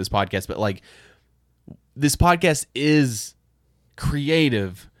 yeah, we have this podcast, but like this podcast is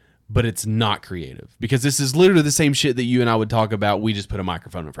creative, but it's not creative, because this is literally the same shit that you and I would talk about. We just put a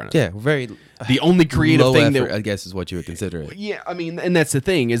microphone in front of it. yeah, very The only creative low thing effort, that I guess, is what you would consider it. yeah, I mean, and that's the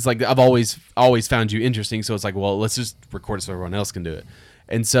thing, is like I've always found you interesting, so it's like, well, let's just record it so everyone else can do it.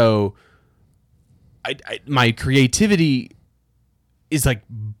 And so my creativity is like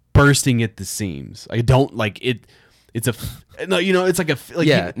bursting at the seams. I don't like it. It's it's like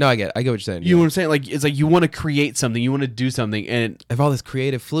Yeah, no, I get what you're saying. you know what I'm saying? Like, it's like you want to create something, you want to do something, and have all this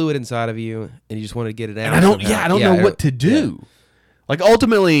creative fluid inside of you, and you just want to get it out. and I don't somehow. know what to do. Like,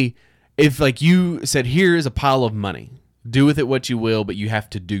 ultimately, if like you said, here is a pile of money, do with it what you will, but you have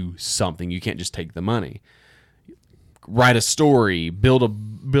to do something. You can't just take the money. Write a story, build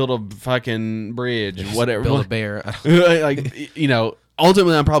a fucking bridge, whatever. Build a bear. Like,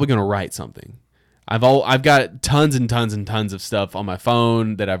 ultimately, I'm probably going to write something. I've got tons and tons and tons of stuff on my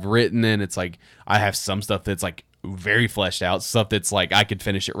phone that I've written, and it's like I have some stuff that's like very fleshed out, stuff that's like I could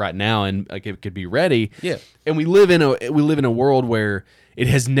finish it right now and like it could be ready. Yeah. And we live in a world where it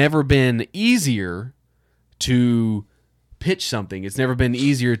has never been easier to pitch something. It's never been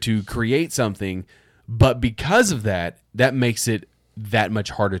easier to create something, but because of that makes it that much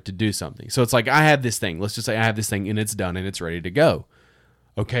harder to do something. So it's like, I have this thing. Let's just say I have this thing and it's done and it's ready to go.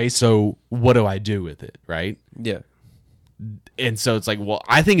 Okay, so what do I do with it, right? Yeah. And so it's like, well,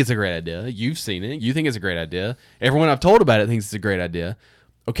 I think it's a great idea. You've seen it. You think it's a great idea. Everyone I've told about it thinks it's a great idea.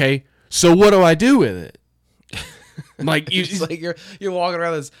 Okay, so what do I do with it? Like, It's like you're walking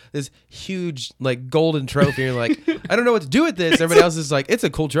around this huge like golden trophy. And you're like, I don't know what to do with this. Everybody else is like, it's a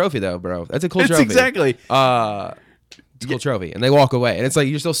cool trophy though, bro. That's a cool trophy. exactly. It's a cool trophy, and they walk away, and it's like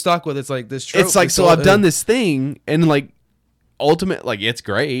you're still stuck with. It's like this. Trophy. It's like, so I've done this thing, and like, ultimate, like, it's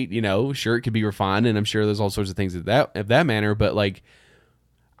great, sure, it could be refined, and I'm sure there's all sorts of things of that manner, but like,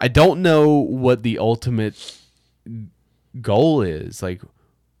 I don't know what the ultimate goal is. Like,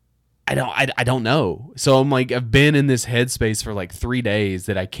 I don't know. So I'm like, I've been in this headspace for like 3 days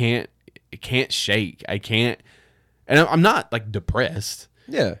that I can't shake. I can't, and I'm not like depressed.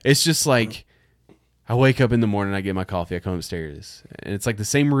 Yeah. It's just like, I wake up in the morning, I get my coffee, I come upstairs, and it's like the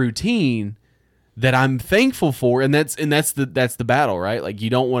same routine that I'm thankful for, and that's the battle, right? Like, you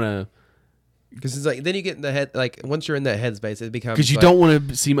don't want to, Because it's like then you get in the head, like once you're in that headspace, it becomes because you like, don't want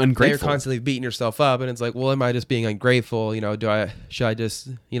to seem now ungrateful. you're constantly beating yourself up, and it's like, well, am I just being ungrateful? Should I just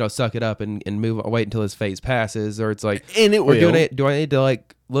suck it up and move? Wait until this phase passes, or it's like, And it or will. do I need to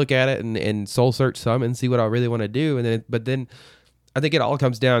like look at it and soul search some and see what I really want to do, but then I think it all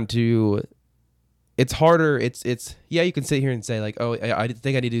comes down to. It's harder. It's yeah. You can sit here and say like, oh, I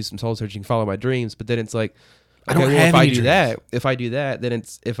think I need to do some soul searching, follow my dreams. But then it's like, I don't well, have if I any do dreams. that, then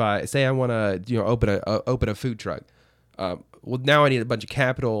it's if I say I want to open a food truck. Well, now I need a bunch of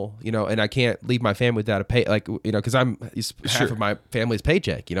capital, and I can't leave my family without a pay, because it's half of my family's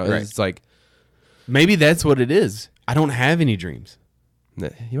paycheck, Right. It's like Maybe that's what it is. I don't have any dreams.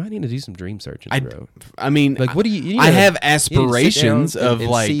 you might need to do some dream searching, bro. I mean, Like, what do you? I have you need to sit down aspirations and of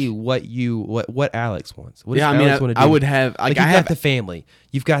like. see what Alex wants. What does Yeah, I mean, Alex want to do? I would have like You've I got have the family.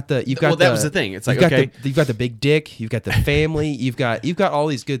 You've got the. Well, that was the thing. It's like, you've got the big dick. You've got the family. You've got all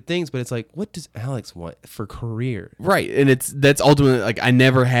these good things. But it's like, what does Alex want for career? right, and that's ultimately like I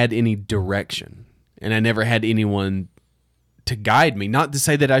never had any direction, and I never had anyone to guide me. Not to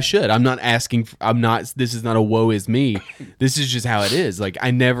say that I should. I'm not asking. I'm not. This is not a woe is me. This is just how it is. Like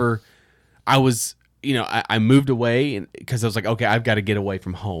I was. I moved away because I was like, okay, I've got to get away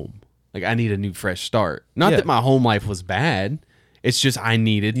from home. Like I need a new fresh start. Not Yeah. that my home life was bad. It's just I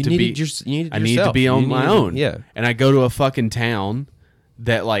needed You to needed be. you needed I needed to yourself. be on You my needed- own. Yeah. And I go to a fucking town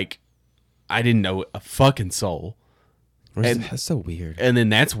that like I didn't know a fucking soul. And- That's so weird. And then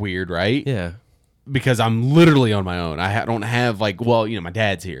that's weird, right? Yeah. Because I'm literally on my own. I don't have like, well, my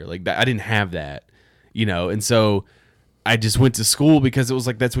dad's here. Like I didn't have that, and so I just went to school because it was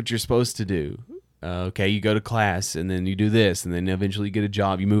like that's what you're supposed to do. Okay, you go to class and then you do this and then eventually you get a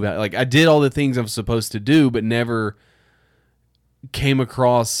job. You move out. Like I did all the things I'm supposed to do, but never came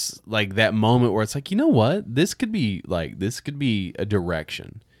across like that moment where it's like, you know what? This could be a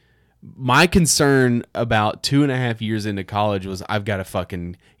direction. My concern about 2.5 years into college was I've got to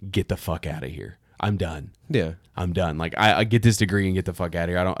fucking get the fuck out of here. I'm done. Yeah. I'm done. Like I get this degree and get the fuck out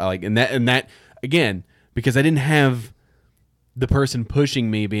of here. I like and that again because I didn't have the person pushing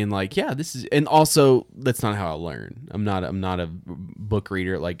me being like, yeah, this is, and also that's not how I learn. I'm not a book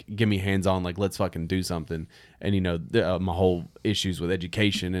reader. Like give me hands on. Like let's fucking do something. And my whole issues with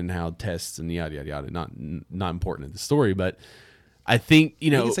education and how tests and yada yada yada not important in the story, but I think I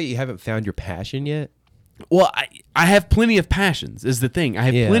think it's like you haven't found your passion yet. well, I have plenty of passions is the thing. I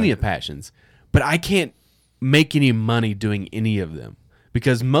have Yeah. plenty of passions, but I can't make any money doing any of them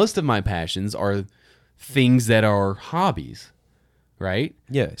because most of my passions are things that are hobbies, right?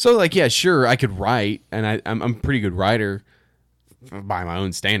 Yeah. So like, yeah, sure, I could write, and I'm a pretty good writer by my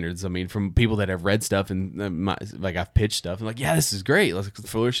own standards. I mean, from people that have read stuff and like I've pitched stuff and like, yeah, this is great. Let's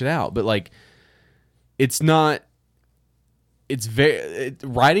flourish it out. But like, it's not. It's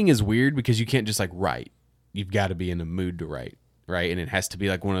writing is weird because you can't just like write. You've got to be in the mood to write, right? And it has to be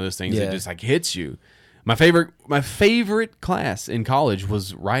like one of those things Yeah. that just like hits you. My favorite class in college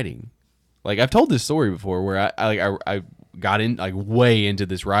was writing. Like I've told this story before where I got in like way into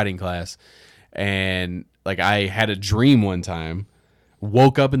this writing class, and like I had a dream one time,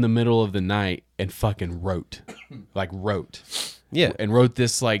 woke up in the middle of the night and fucking wrote, Yeah. and wrote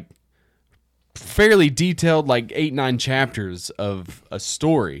this like fairly detailed like 8-9 chapters of a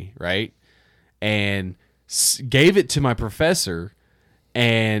story, right? And gave it to my professor,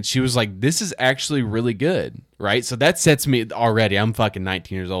 and she was like, this is actually really good, right? So that sets me already. I'm fucking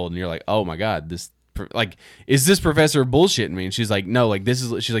 19 years old, and you're like, oh my god, this like, is this professor bullshitting me? And she's like, no, like this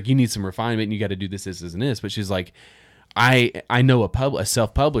is, she's like, you need some refinement and you got to do this and this. But she's like, I know a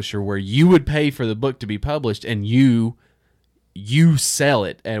self-publisher where you would pay for the book to be published and you sell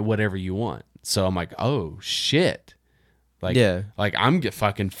it at whatever you want. So I'm like, oh shit. Like, Yeah. like I'm a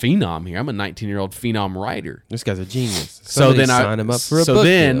fucking phenom here. I'm a 19-year-old phenom writer. This guy's a genius. So then sign him up for a so book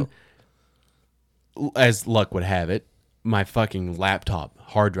then, deal. as luck would have it, my fucking laptop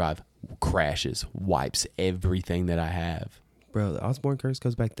hard drive crashes, wipes everything that I have. Bro, the Osborne curse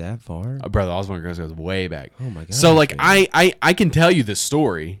goes back that far. Brother, Osborne goes way back. Oh my god. So like dude. I can tell you the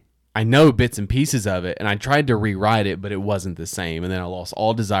story. I know bits and pieces of it, and I tried to rewrite it, but it wasn't the same. And then I lost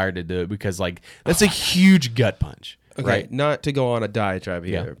all desire to do it because like that's a huge gut punch. Okay, Right? not to go on a diatribe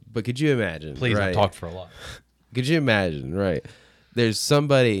here, Yeah. but could you imagine? Please, right? I've talked for a lot. Could you imagine, right? There's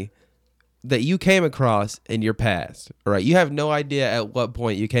somebody that you came across in your past, right? You have no idea at what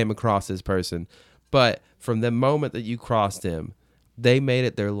point you came across this person, but from the moment that you crossed them, they made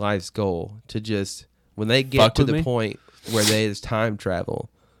it their life's goal to just, when they get Fuck to with the me? point where there's time travel,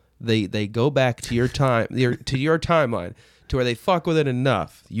 they go back to your time, to your timeline, to where they fuck with it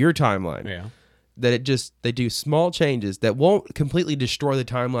enough, your timeline, Yeah. that they do small changes that won't completely destroy the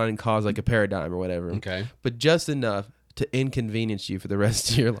timeline and cause like a paradigm or whatever. Okay. But just enough to inconvenience you for the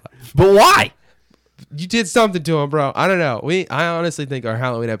rest of your life. But why? You did something to him, bro. I don't know. I honestly think our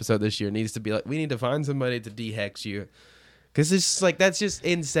Halloween episode this year needs to be like, we need to find somebody to de-hex you. Because it's just like, that's just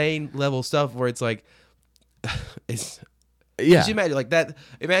insane level stuff where it's like, it's Yeah. Just imagine like that.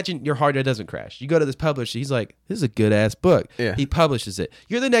 Imagine your hard drive doesn't crash. You go to this publisher. He's like, "This is a good ass book." Yeah. He publishes it.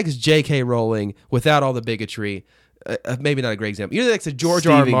 You're the next J.K. Rowling without all the bigotry. Maybe not a great example. You're the next George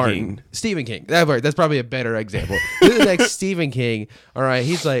R. R. Stephen Martin. King. Stephen King. That's probably a better example. You're the next Stephen King. All right.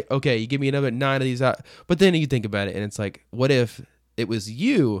 He's like, okay, you give me another 9 of these out. But then you think about it, and it's like, what if it was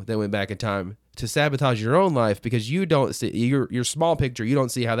you that went back in time to sabotage your own life because you don't see your small picture, you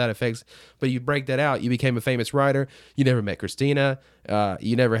don't see how that affects, but you break that out. You became a famous writer. You never met Christina.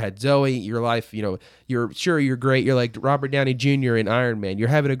 You never had Zoe. Your life, you're great. You're like Robert Downey Jr. in Iron Man. You're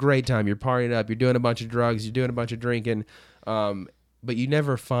having a great time. You're partying up. You're doing a bunch of drugs. You're doing a bunch of drinking. But you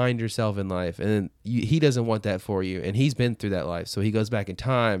never find yourself in life. And he doesn't want that for you. And he's been through that life. So he goes back in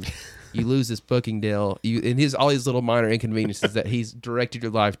time. You lose this booking deal. All these little minor inconveniences that he's directed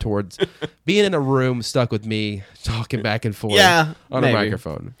your life towards being in a room stuck with me, talking back and forth Yeah, on maybe. a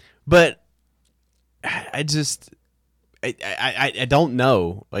microphone. But I just I don't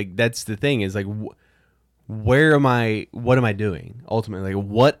know. Like that's the thing is like where am I? What am I doing ultimately? Like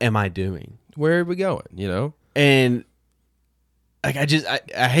what am I doing? Where are we going? And like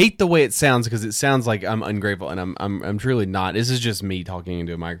I hate the way it sounds because it sounds like I'm ungrateful and I'm truly not. This is just me talking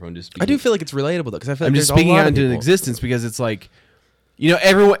into a microphone. Just I do feel like it's relatable though because I feel like I'm just there's speaking a lot out of into people. existence because it's like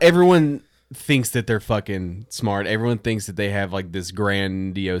everyone thinks that they're fucking smart. Everyone thinks that they have like this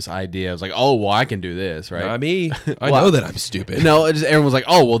grandiose idea. It's like, oh well, I can do this, right? Not me. I Well, know that I'm stupid. No, everyone's like,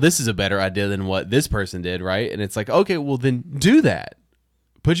 oh well, this is a better idea than what this person did, right? And it's like, okay, well then do that.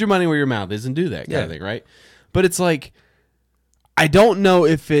 Put your money where your mouth is and do that kind of thing, right? But it's like, I don't know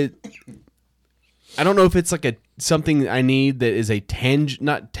if it's like something I need that is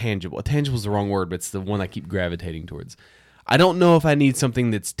not tangible. Tangible is the wrong word, but it's the one I keep gravitating towards. I don't know if I need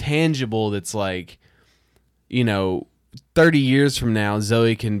something that's tangible that's like, 30 years from now,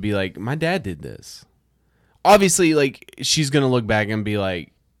 Zoe can be like, my dad did this. Obviously, like, she's going to look back and be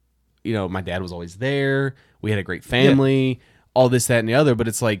like, my dad was always there. We had a great family, all this, that, and the other. But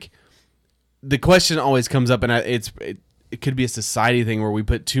it's like, the question always comes up, and it could be a society thing where we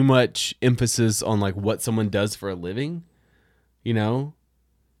put too much emphasis on like what someone does for a living,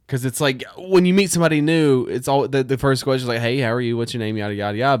 because it's like when you meet somebody new, it's all the first question is like, hey, how are you? What's your name? Yada,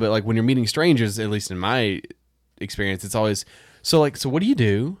 yada, yada. But like when you're meeting strangers, at least in my experience, it's always so what do you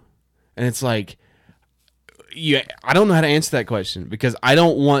do? And it's like, I don't know how to answer that question because I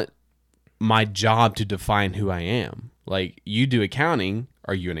don't want my job to define who I am. Like you do accounting.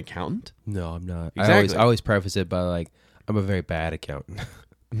 Are you an accountant? No, I'm not. Exactly. I always preface it by like, I'm a very bad accountant.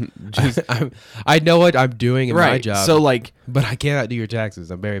 I know what I'm doing in my job. So like, but I cannot do your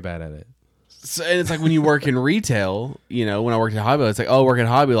taxes. I'm very bad at it. So, and it's like when you work in retail, when I worked at Hobby Lobby, it's like, oh, I work at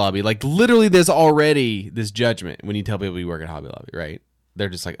Hobby Lobby. Like literally there's already this judgment when you tell people you work at Hobby Lobby, right? They're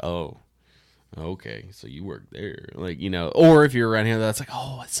just like, oh, okay, so you work there. Like, or if you're around here, that's like,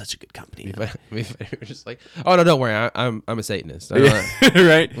 oh, it's such a good company. You're just like, oh no, don't worry, I'm a Satanist.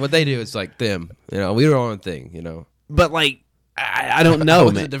 Right? What they do is like them. We do our own thing. But like, I don't I know,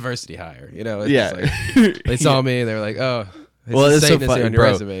 was man. a diversity hire. It's Yeah. just like, they saw me. They were like, oh, It's so Satanist funny, on your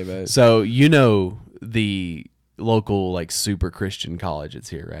bro. resume, but So the local like super Christian college it's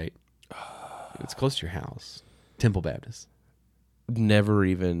here, right? It's close to your house, Temple Baptist. never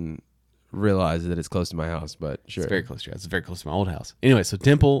even realized that it's close to my house. But sure, It's very close to your house. It's very close to my old house. Anyway, so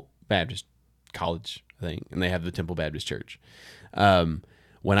Temple Baptist College, I think, and they have the Temple Baptist Church.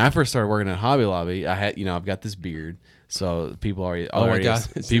 When I first started working at Hobby Lobby, I had, I've got this beard, so people already Oh my God.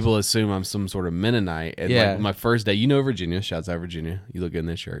 people assume I'm some sort of Mennonite. And Yeah. like my first day, Virginia, shouts out Virginia, you look good in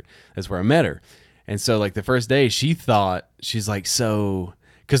this shirt. That's where I met her. And so like the first day, she's like, so,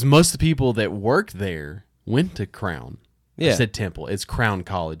 because most of the people that worked there went to Crown. Yeah. I said Temple. It's Crown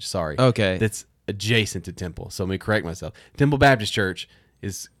College. Sorry. Okay. That's adjacent to Temple. So let me correct myself. Temple Baptist Church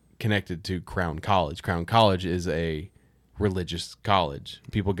is connected to Crown College. Crown College is a religious college.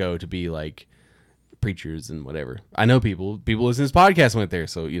 People go to be like preachers and whatever. I know people listen to this podcast went there.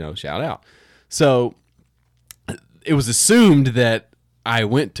 So, shout out. So it was assumed that I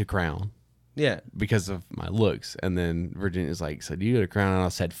went to Crown yeah. because of my looks. And then Virginia's like, so do you go to Crown? And I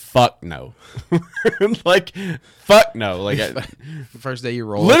said, fuck no. Like, fuck no. Like, The first day you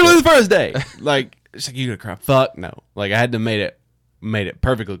roll, literally the first day. Like, she's like, you go to Crown? Fuck no. Like, I had to made it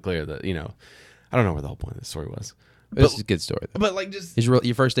perfectly clear that, I don't know where the whole point of the story was. This is a good story. Though. But like, just,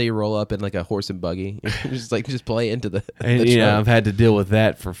 Your first day, you roll up in like a horse and buggy. just play into the. and, the I've had to deal with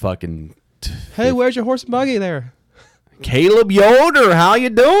that for fucking. Hey, where's your horse and buggy there? Caleb Yoder, how you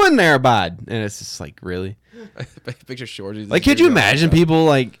doing there, bud? And it's just like, really? Picture Shorty. Like, could you imagine people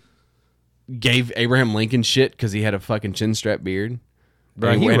like gave Abraham Lincoln shit because he had a fucking chin strap beard?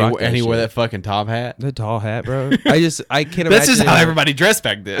 Bro, and, he he, rocked that and he wore shit. that fucking top hat. The tall hat, bro. I can't imagine. That's just how him- everybody dressed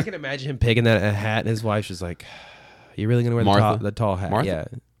back I then. can imagine him picking that hat, and his wife's just like, "You really gonna wear Martha? the tall hat?" Martha? Yeah,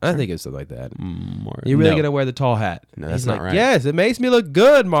 I think it's something like that. Martha. You really No. gonna wear the tall hat? No, that's He's not like, right. Yes, it makes me look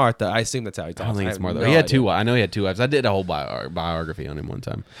good, Martha. I assume that's how he talks. I don't think it's have Martha. no He had idea. two. I know he had two wives. I did a whole biography on him one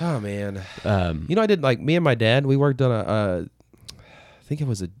time. Oh man, Um, I did like me and my dad. We worked on I think it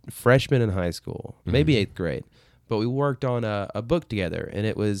was a freshman in high school, maybe 8th grade. But we worked on a book together, and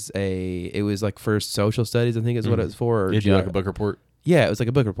it was like for social studies, I think is what it was for. Or did you like a book report? Yeah, it was like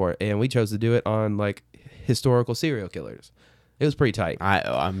a book report, and we chose to do it on like historical serial killers. It was pretty tight.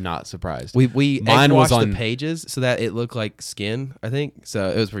 I'm not surprised. We Mine egg was washed on- the pages so that it looked like skin, I think. So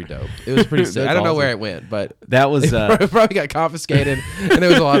it was pretty dope. It was pretty sick. That's I don't know awesome. where it went, but That was it probably got confiscated, and there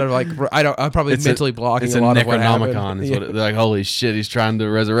was a lot of like I'm probably it's mentally blocking it's a lot of what Necronomicon. happened. Is Yeah. what they're like. Holy shit, he's trying to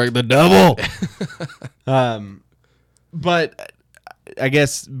resurrect the devil. But I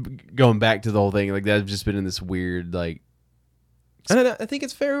guess going back to the whole thing, like I've just been in this weird like. And I think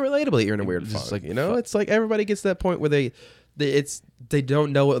it's very relatable that you're in a weird Just funk. like You know, it's like everybody gets to that point where they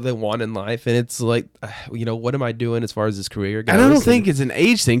don't know what they want in life, and it's like, what am I doing as far as this career goes? And I don't And- think it's an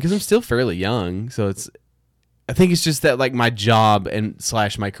age thing because I'm still fairly young. So I think it's just that like my job and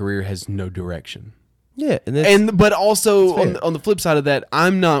 / my career has no direction. yeah, and But also That's fair. on the flip side of that,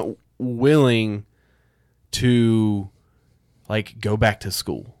 I'm not willing to like go back to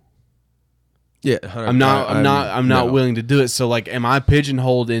school. yeah, I'm not willing to do it. So like, am I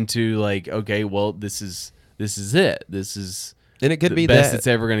pigeonholed into like, okay, well, this is it. This is and it could the be best that, it's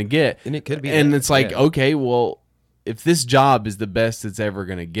ever gonna get. and it could be, And that, it's like, yeah. okay, well, if this job is the best it's ever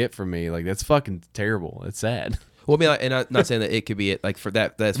gonna get for me, like that's fucking terrible. It's sad. Well, I mean, and I'm not saying that it could be it. Like for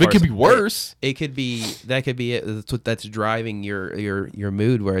that, that's It could be worse. It could be that could be it. That's driving your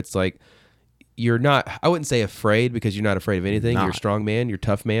mood where it's like you're not. I wouldn't say afraid because you're not afraid of anything. You're a Not. strong man. You're a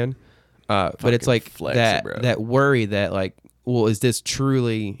tough man. But it's Fucking like flex it, bro. that worry that like, well, is this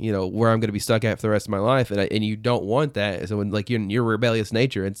truly where I'm going to be stuck at for the rest of my life? And you don't want that. So when like your rebellious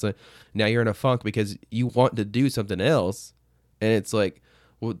nature, it's like now you're in a funk because you want to do something else, and it's like.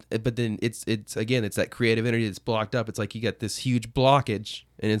 Well, but then it's again it's that creative energy that's blocked up. It's like you got this huge blockage,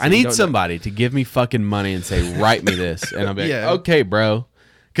 and it's I like you need don't know- somebody to give me fucking money and say, write me this, and I'll be like, Yeah. okay, bro.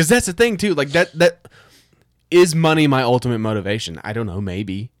 Because that's the thing too. Like that is money my ultimate motivation. I don't know,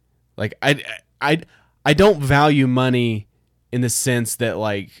 maybe. Like I don't value money in the sense that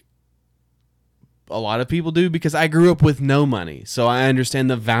like a lot of people do because I grew up with no money, so I understand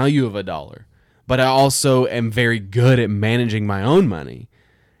the value of $1. But I also am very good at managing my own money.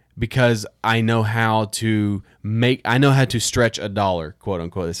 Because I know how to stretch $1, quote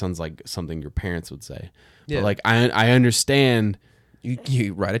unquote. It sounds like something your parents would say. Yeah. But like I understand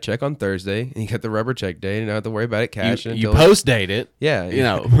You write a check on Thursday, and you get the rubber check day, and you don't have to worry about it you, cashing. you until- post date it. Yeah, You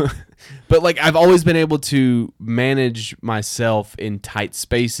know. But like I've always been able to manage myself in tight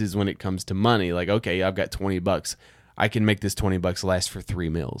spaces when it comes to money. Like, okay, I've got $20. I can make this $20 last for 3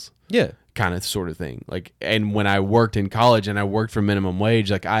 meals. yeah. Kind of sort of thing. Like, and when I worked in college and I worked for minimum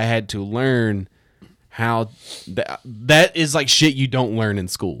wage, like I had to learn how that is like shit you don't learn in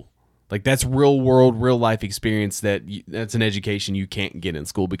school. Like that's real world, real life experience that's an education you can't get in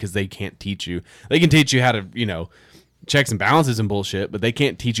school because they can't teach you. They can teach you how to, checks and balances and bullshit, but they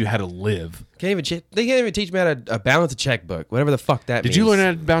can't teach you how to live. They can't even teach me how to balance a checkbook, whatever the fuck that means. Did you learn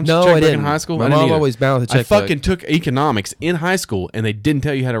how to balance No, a I checkbook didn't. in high school? My I didn't mom either. always balanced a I checkbook. fucking took economics in high school and they didn't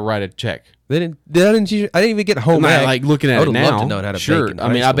tell you how to write a check. They didn't teach you, I didn't even get home I'm not, ec. like looking I at it would now. love to know how to sure. bake in I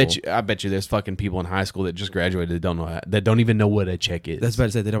mean, high I bet you there's fucking people in high school that just graduated that don't even know what a check is. That's about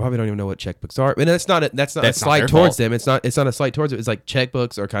to say they probably don't even know what checkbooks are. And that's not a That's not slight their towards fault. them. It's not a slight towards it. It's like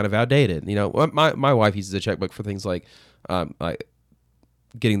checkbooks are kind of outdated. My wife uses a checkbook for things like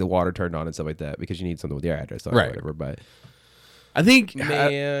getting the water turned on and stuff like that because you need something with your address on Right. or whatever. But I think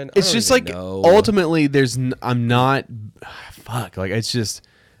man, I it's don't just even like know. ultimately I'm not fuck like it's just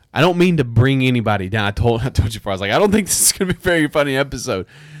I don't mean to bring anybody down. I told you before I was like I don't think this is gonna be a very funny episode.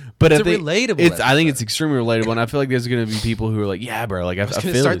 But It's I a think relatable I think episode. it's extremely relatable, and I feel like there's gonna be people who are like, yeah, bro, like I I was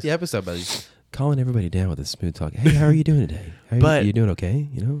gonna feel start this. the episode by just calling everybody down with a smooth talk. Hey, how are you doing today? But- you doing okay?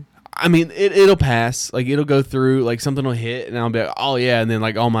 I mean, it'll pass. Like it'll go through. Like something will hit, and I'll be like, oh yeah, and then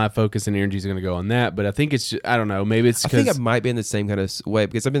like all my focus and energy is gonna go on that. But I think it's just, I don't know. Maybe it's I think I because might be in the same kind of way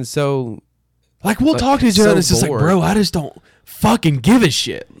because I've been so like we'll like, talk to each so other, and it's just like, bored. bro, I just don't fucking give a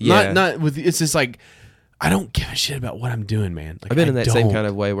shit. Yeah. Not with. It's just like I don't give a shit about what I'm doing, man. Like, I've been I in that same don't. kind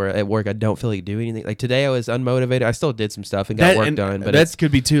of way where at work I don't feel like doing anything. Like today I was unmotivated. I still did some stuff and got work done, but that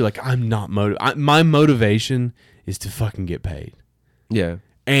could be too. Like I'm not motivated. My motivation is to fucking get paid, yeah.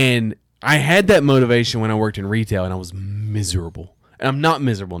 and I had that motivation when I worked in retail, and I was miserable. And I'm not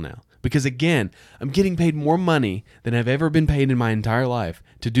miserable now. Because again, I'm getting paid more money than I've ever been paid in my entire life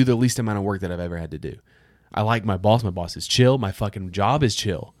to do the least amount of work that I've ever had to do. I like my boss. My boss is chill. My fucking job is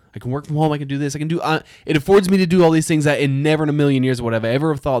chill. I can work from home. I can do this. I can do. It affords me to do all these things that in never in a million years would I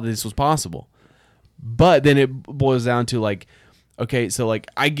ever have thought that this was possible. But then it boils down to like, okay, so like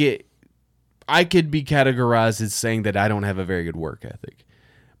I could be categorized as saying that I don't have a very good work ethic,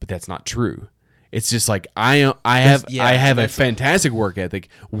 but that's not true. It's just like I have a fantastic work ethic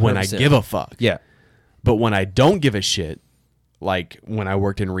when 100%. I give a fuck. Yeah. But when I don't give a shit, like when I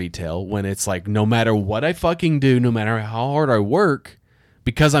worked in retail, when it's like no matter what I fucking do, no matter how hard I work,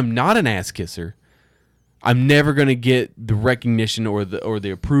 because I'm not an ass kisser, I'm never going to get the recognition or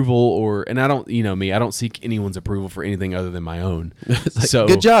the approval and I don't, you know me, I don't seek anyone's approval for anything other than my own. Like, so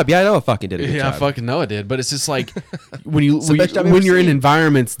good job. Yeah, I know I fucking did a good job. I fucking know I did. But it's just like when you're in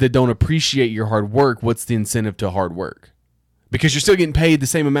environments that don't appreciate your hard work, what's the incentive to hard work? Because you're still getting paid the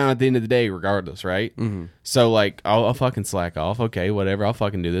same amount at the end of the day regardless, right? Mm-hmm. So like I'll fucking slack off. Okay, whatever. I'll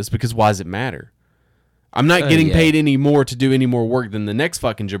fucking do this because why does it matter? I'm not getting paid any more to do any more work than the next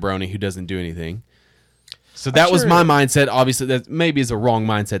fucking jabroni who doesn't do anything. So that was my mindset. Obviously, that maybe is a wrong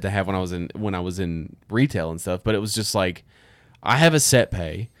mindset to have when I was in retail and stuff. But it was just like, I have a set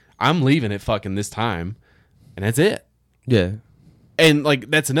pay. I'm leaving at fucking this time, and that's it. Yeah. And like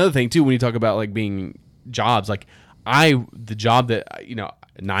that's another thing too when you talk about like being jobs. Like the job that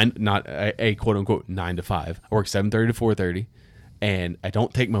not a quote unquote 9 to 5. I work 7:30 to 4:30, and I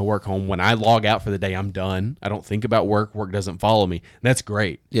don't take my work home. When I log out for the day, I'm done. I don't think about work. Work doesn't follow me. And that's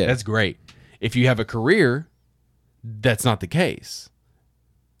great. Yeah, that's great. If you have a career, that's not the case.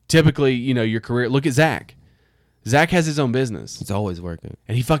 Typically, your career. Look at Zach. Zach has his own business. He's always working,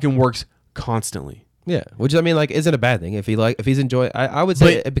 and he fucking works constantly. Yeah, which I mean, like, isn't a bad thing if he's enjoying. I would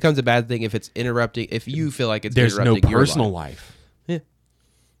say it becomes a bad thing if it's interrupting. If you feel like there's interrupting no personal life. Yeah,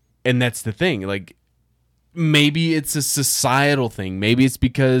 and that's the thing. Like, maybe it's a societal thing. Maybe it's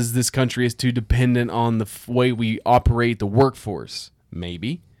because this country is too dependent on the way we operate the workforce.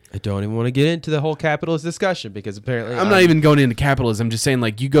 Maybe. I don't even want to get into the whole capitalist discussion because apparently I'm not even going into capitalism. I'm just saying,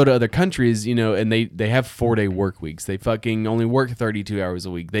 like, you go to other countries, and they have 4-day work weeks. They fucking only work 32 hours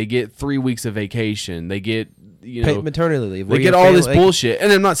a week. They get 3 weeks of vacation. They get, paid maternity leave. They get all this bullshit.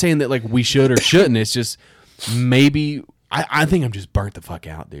 And I'm not saying that like we should or shouldn't. It's just maybe I think I'm just burnt the fuck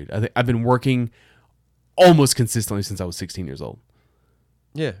out, dude. I've been working almost consistently since I was 16 years old.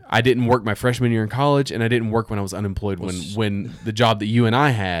 Yeah, I didn't work my freshman year in college, and I didn't work when I was unemployed. When the job that you and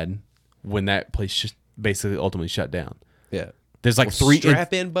I had, when that place just basically ultimately shut down. Yeah, there's like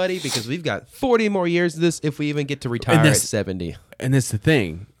strap in, buddy, because we've got 40 more years of this if we even get to retire at 70. And that's the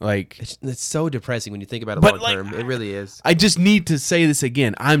thing, like it's so depressing when you think about it long term. It really is. I just need to say this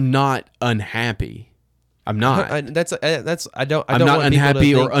again. I'm not unhappy. I'm not. I'm not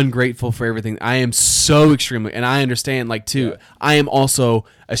unhappy or ungrateful for everything. I am so extremely, and I understand. Like too, yeah. I am also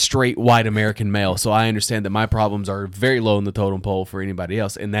a straight white American male, so I understand that my problems are very low in the totem pole for anybody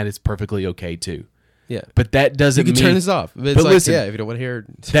else, and that is perfectly okay too. Yeah, but that doesn't mean turn this off. But listen, if you don't want to hear,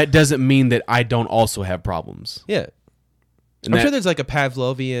 that doesn't mean that I don't also have problems. Yeah, I'm sure there's like a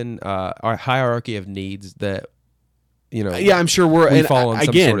Pavlovian hierarchy of needs that. Yeah, I'm sure we fall on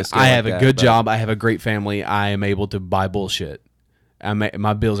some sort of scale. I have like a good job. I have a great family. I am able to buy bullshit.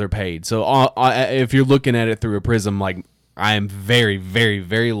 My bills are paid. So if you're looking at it through a prism, like I am very, very,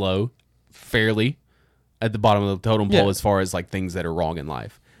 very low, fairly at the bottom of the totem pole as far as like things that are wrong in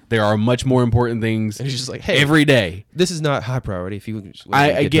life. There are much more important things. And it's just like, hey, every day. This is not high priority. If you,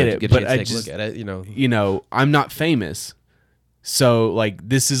 I get it, but I just look at it. I'm not famous. So like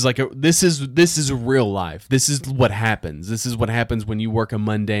this is real life. This is what happens. This is what happens when you work a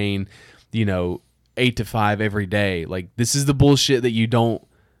mundane, 8 to 5 every day. Like this is the bullshit that you don't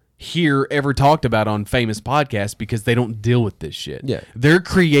hear ever talked about on famous podcasts because they don't deal with this shit. Yeah. Their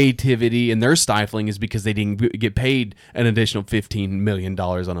creativity and their stifling is because they didn't get paid an additional $15 million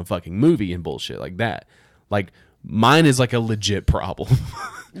on a fucking movie and bullshit like that. Like mine is like a legit problem.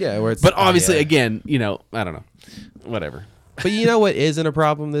 Yeah, where it's, but obviously again, I don't know. Whatever. But you know what isn't a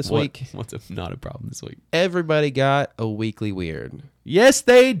problem this week? What's not a problem this week? Everybody got a weekly weird. Yes,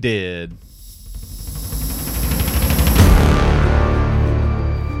 they did.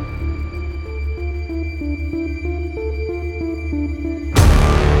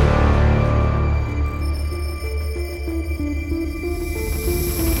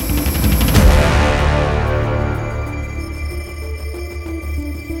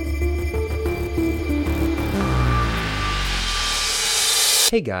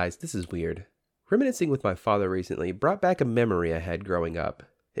 Hey guys, this is weird. Reminiscing with my father recently brought back a memory I had growing up.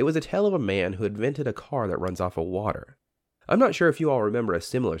 It was a tale of a man who invented a car that runs off of water. I'm not sure if you all remember a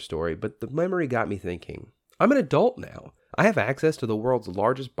similar story, but the memory got me thinking. I'm an adult now. I have access to the world's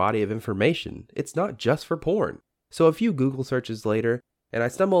largest body of information. It's not just for porn. So a few Google searches later, and I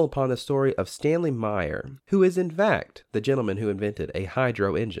stumble upon the story of Stanley Meyer, who is in fact the gentleman who invented a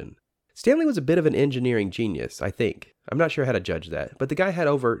hydro engine. Stanley was a bit of an engineering genius, I think. I'm not sure how to judge that, but the guy had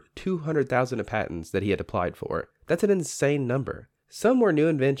over 200,000 patents that he had applied for. That's an insane number. Some were new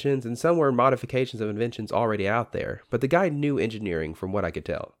inventions and some were modifications of inventions already out there, but the guy knew engineering from what I could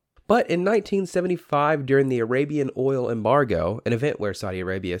tell. But in 1975, during the Arabian oil embargo, an event where Saudi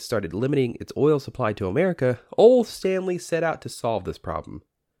Arabia started limiting its oil supply to America, old Stanley set out to solve this problem.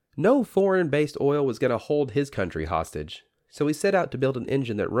 No foreign-based oil was going to hold his country hostage, so he set out to build an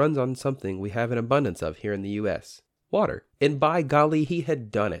engine that runs on something we have an abundance of here in the US, water. And by golly, he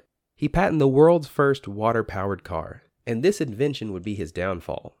had done it. He patented the world's first water-powered car, and this invention would be his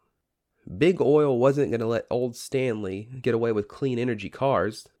downfall. Big Oil wasn't going to let old Stanley get away with clean energy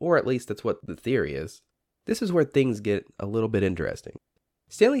cars, or at least that's what the theory is. This is where things get a little bit interesting.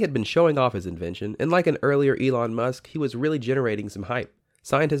 Stanley had been showing off his invention, and like an earlier Elon Musk, he was really generating some hype.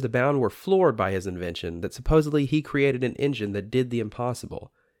 Scientists abound were floored by his invention that supposedly he created an engine that did the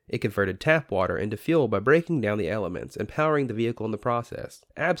impossible. It converted tap water into fuel by breaking down the elements and powering the vehicle in the process.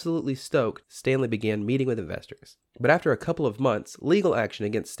 Absolutely stoked, Stanley began meeting with investors. But after a couple of months, legal action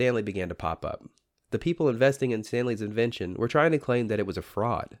against Stanley began to pop up. The people investing in Stanley's invention were trying to claim that it was a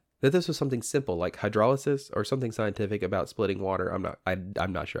fraud, that this was something simple like hydrolysis or something scientific about splitting water.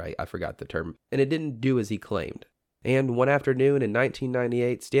 I'm not sure. I forgot the term. And it didn't do as he claimed. And one afternoon in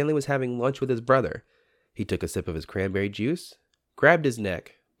 1998, Stanley was having lunch with his brother. He took a sip of his cranberry juice, grabbed his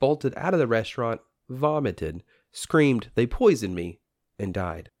neck, bolted out of the restaurant, vomited, screamed, "They poisoned me," and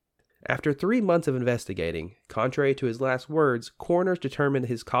died. After 3 months of investigating, contrary to his last words, coroners determined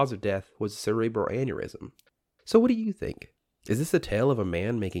his cause of death was cerebral aneurysm. So what do you think? Is this the tale of a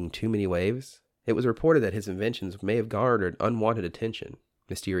man making too many waves? It was reported that his inventions may have garnered unwanted attention,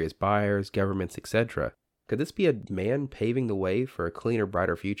 mysterious buyers, governments, etc. Could this be a man paving the way for a cleaner,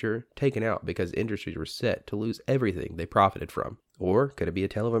 brighter future, taken out because industries were set to lose everything they profited from? Or could it be a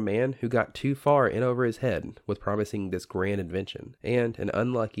tale of a man who got too far in over his head with promising this grand invention, and an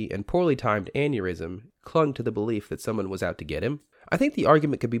unlucky and poorly timed aneurysm clung to the belief that someone was out to get him? I think the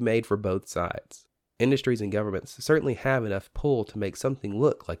argument could be made for both sides. Industries and governments certainly have enough pull to make something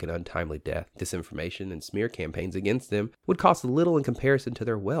look like an untimely death. Disinformation and smear campaigns against them would cost little in comparison to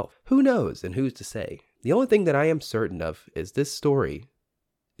their wealth. Who knows and who's to say? The only thing that I am certain of is this story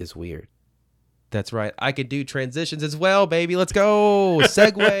is weird. That's right. I could do transitions as well, baby. Let's go.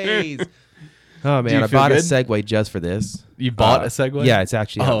 Segways. Oh, man. I bought a Segway just for this. You bought a Segway? Yeah, it's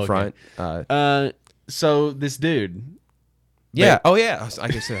actually out front. So this dude. Yeah. Oh, yeah. I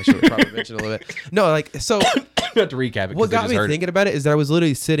guess I should have probably mentioned a little bit. No, like, so. I have to recap it. What got me thinking about it is that I was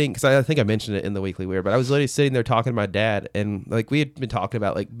literally sitting, because I think I mentioned it in the Weekly Weird, but I was literally sitting there talking to my dad, and like we had been talking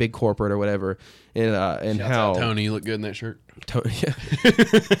about like big corporate or whatever, and Shouts how out Tony, you look good in that shirt. Yeah.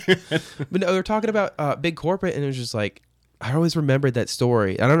 But no, we were talking about big corporate, and it was just like I always remembered that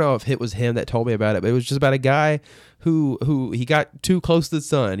story. I don't know if it was him that told me about it, but it was just about a guy who he got too close to the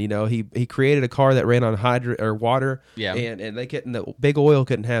sun. You know, he created a car that ran on water. Yeah. And they couldn't, the big oil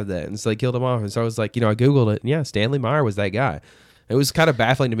couldn't have that. And so they killed him off. And so I was like, I Googled it. And yeah, Stanley Meyer was that guy. It was kind of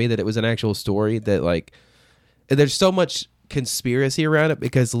baffling to me that it was an actual story that like, there's so much conspiracy around it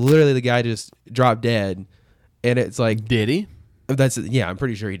because literally the guy just dropped dead. And it's like, did he? I'm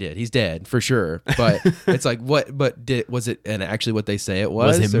pretty sure he did. He's dead for sure. But it's like, was it and actually what they say it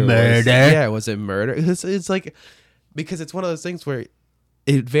was? Was it murder? Was it murder? It's like, because it's one of those things where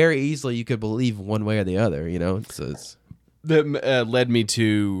it very easily you could believe one way or the other, So that led me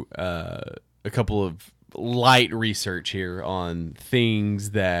to a couple of light research here on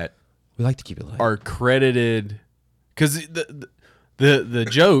things that we like to keep it light are credited, because the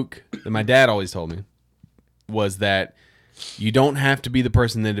joke that my dad always told me was that you don't have to be the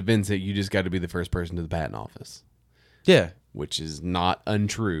person that invents it. You just got to be the first person to the patent office. Yeah, which is not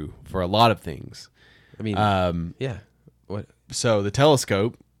untrue for a lot of things. I mean, yeah. What? So the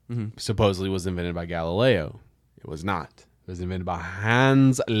telescope supposedly was invented by Galileo. It was not. It was invented by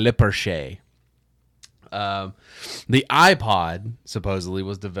Hans Lippershey. The iPod supposedly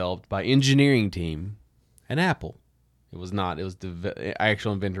was developed by engineering team at Apple. It was not. It was the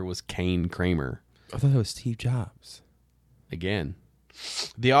actual inventor was Kane Kramer. I thought that was Steve Jobs. Again.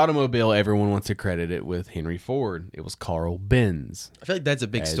 The automobile, everyone wants to credit it with Henry Ford. It was Carl Benz. I feel like that's a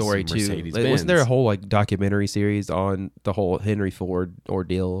big story too. Wasn't there a whole like documentary series on the whole Henry Ford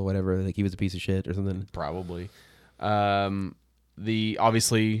ordeal or whatever? Like he was a piece of shit or something. Probably. The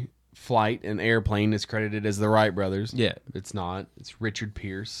obviously flight, an airplane, is credited as the Wright brothers. Yeah. It's not. It's Richard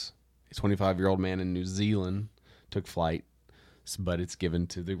Pierce, a 25-year-old man in New Zealand, took flight, but it's given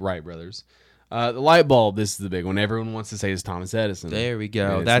to the Wright brothers. The light bulb, this is the big one. Everyone wants to say it's Thomas Edison. There we And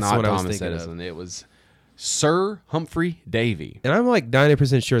go. it's That's not what I was Thomas thinking Edison. of. It was Sir Humphrey Davy. And I'm like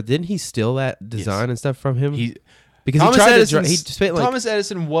 90% sure. Didn't he steal that design and stuff from him? Because Thomas he tried Edison, to. He spent like. Thomas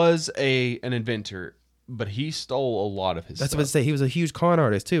Edison was an inventor, but he stole a lot of his That's stuff. what I say. He was a huge con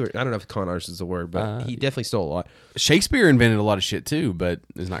artist too. I don't know if con artist is the word, but he definitely stole a lot. Shakespeare invented a lot of shit too, but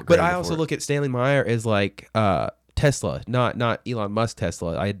is not. But I credited also for it. look at Stanley Meyer as like Tesla, not Elon Musk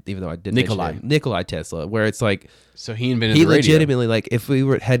Tesla. Even though I did Nikolai. Nikolai Tesla, where it's like So he invented he the radio. legitimately like if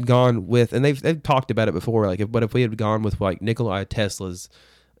we had gone with, and they've talked about it before, like if we had gone with like Nikolai Tesla's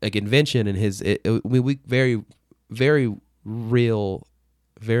like invention and his we very real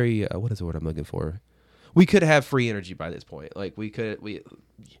very what is the word I'm looking for? We could have free energy by this point. Like we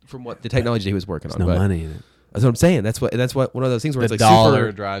from what the technology he was working on. no but money in it. That's what I'm saying. That's what one of those things where The it's like dollar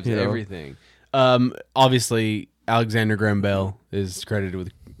super, drives you know. everything. Obviously, Alexander Graham Bell is credited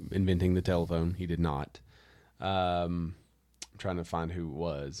with inventing the telephone. He did not. I'm trying to find who it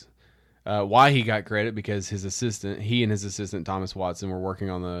was. Why he got credit, because he and his assistant Thomas Watson were working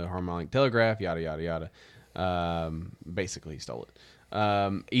on the harmonic telegraph. Yada yada yada. Basically, he stole it.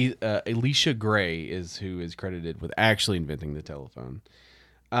 Elisha Gray is who is credited with actually inventing the telephone.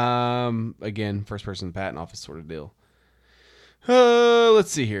 Again, first person in the patent office sort of deal.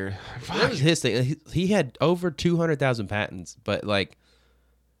 Let's see here. That was his thing. He had over 200,000 patents, but like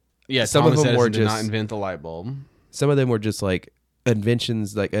Yeah, some Thomas of them Edison were did not just- invent the light bulb. some of them were just like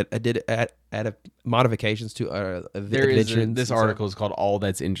inventions, like add modifications to There is inventions. this and stuff. article is called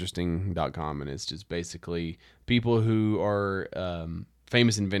allthat'sinteresting.com, and it's just basically people who are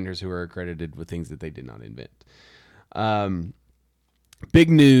famous inventors who are accredited with things that they did not invent.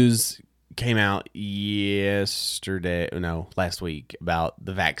 Big news came out last week about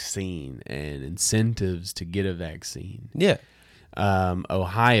the vaccine and incentives to get a vaccine. Yeah,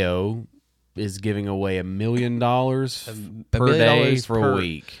 Ohio is giving away $1 million $1 per million day for a per-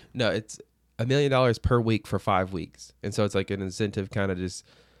 week. no, it's $1 million per week for 5 weeks, and so it's like an incentive, kind of just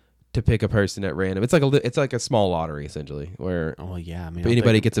to pick a person at random. It's like a small lottery essentially, where Oh yeah, I mean, if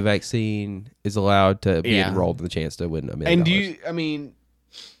anybody gets a vaccine is allowed to be Yeah. enrolled in the chance to win $1 million. and do you? I mean,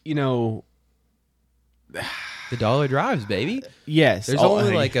 you know, the dollar drives, baby. yes. There's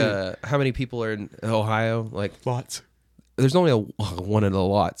only like how many people are in Ohio? Like lots. there's only a one in a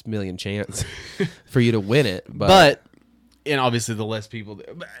lot's million chance for you to win it. But and obviously the less people.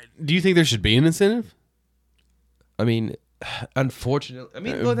 Do you think there should be an incentive? I mean, unfortunately, I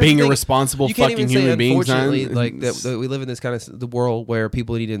mean, look, that's Being the a thing. responsible You can't fucking even say human being, unfortunately, son. like that we live in this kind of the world where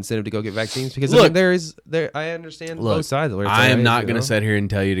people need an incentive to go get vaccines, because Look. I mean, I understand Look, both sides. Where it's I like, am hey, not you going know. to sit here and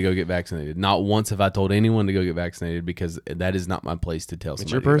tell you to go get vaccinated. Not once have I told anyone to go get vaccinated, because that is not my place to tell somebody.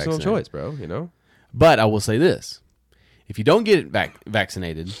 It's your to get personal vaccinated. choice, bro. You know. But I will say this: if you don't get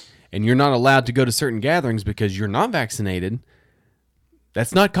vaccinated and you're not allowed to go to certain gatherings because you're not vaccinated,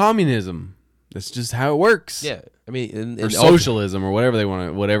 that's not communism. That's just how it works. Yeah, I mean, Or socialism, or whatever they want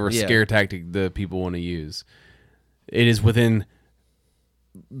to, whatever Yeah. scare tactic the people want to use. It is within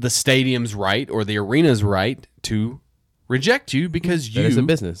the stadium's right or the arena's right to reject you because That is a you.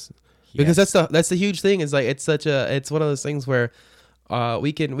 business. Because that's the huge thing, is like it's one of those things where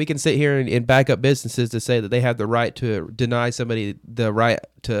we can sit here and back up businesses to say that they have the right to deny somebody the right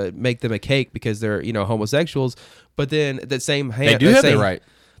to make them a cake because they're homosexuals, but then the same hand They do have the right.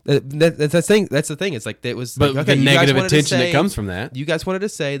 That's the thing. That's the thing. It's like it was. But like, okay, the you guys negative wanted to attention that say- comes from that. You guys wanted to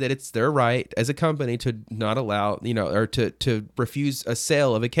say that it's their right as a company to not allow, or to refuse a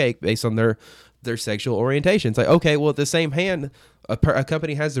sale of a cake based on their sexual orientation. It's like, okay, well, at the same hand, a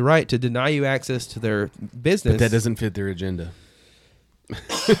company has the right to deny you access to their business. But that doesn't fit their agenda.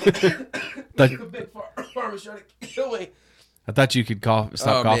 Big farmer's trying to kill me. I thought you could stop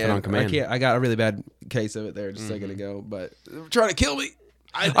coughing man, on command. I can't. I got a really bad case of it there just a second ago, but they're trying to kill me.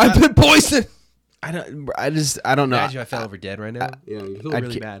 I've been poisoned. I don't know. Imagine if I fell over dead right now. Yeah, you feel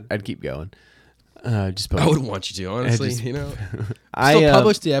really bad. I'd keep going. Just I wouldn't want you to, honestly. just- I still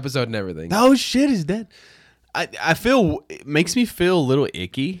published the episode and everything. Oh shit, he's dead. I feel it makes me feel a little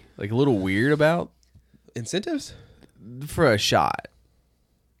icky, like a little weird about Incentives? for a shot.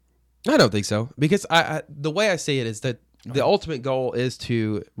 I don't think so, because I the way I see it is that the ultimate goal is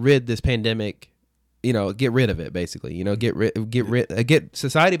to rid this pandemic, get rid of it, basically. Get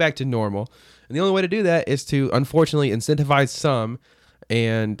society back to normal, and the only way to do that is to, unfortunately, incentivize some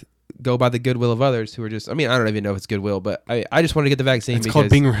and go by the goodwill of others who are just. I mean, I don't even know if it's goodwill, but I just want to get the vaccine. It's because, called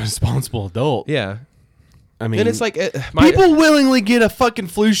being a responsible adult. Yeah. I mean, And it's like people willingly get a fucking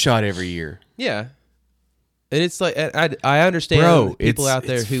flu shot every year. Yeah. And it's like I understand Bro, people out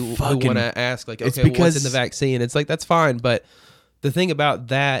there it's who fucking- want to ask like, it's okay, well, what's because- in the vaccine? It's like that's fine, but the thing about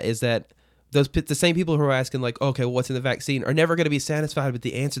that is that the same people who are asking like, okay, well, what's in the vaccine are never going to be satisfied with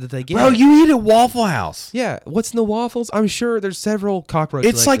the answer that they get. Bro, you eat at Waffle House. Yeah, what's in the waffles? I'm sure there's several cockroaches.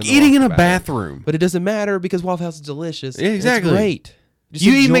 It's like eating in a bathroom. but it doesn't matter because Waffle House is delicious. Yeah, exactly. It's great. Just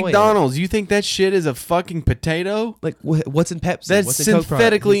You eat enjoy it. McDonald's. You think that shit is a fucking potato? Like what's in Pepsi? That's what's in Coke product?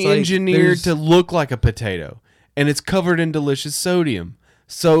 synthetically It's like, engineered there's- to look like a potato, and it's covered in delicious sodium.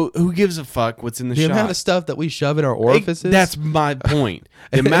 So who gives a fuck what's in the the shot? amount of stuff that we shove in our orifices. That's my point.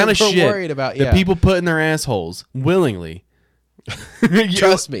 The amount of We're shit worried about, that yeah. people put in their assholes willingly.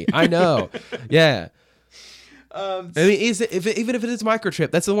 Trust me, I know. Yeah. I mean, even if it is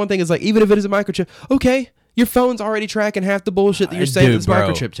microchip, that's the one thing is like, even if it is a microchip, okay, your phone's already tracking half the bullshit that you're saying Dude, with this bro.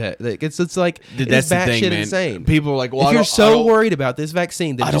 microchip. Like, it's like, Dude, it's that's the thing, batshit man. insane. People are like, well, if I you're don't- I so don't- worried about this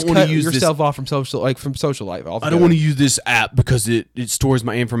vaccine, then I just don't wanna cut use this- yourself off from social life. I don't want to use this app because it stores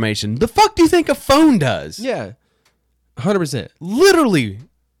my information. The fuck do you think a phone does? Yeah, 100%. Literally,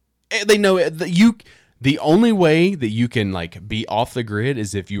 they know it. The only way that you can like be off the grid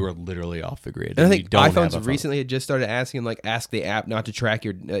is if you are literally off the grid. And I you think don't have a iPhones phone. recently had just started asking, like, ask the app not to track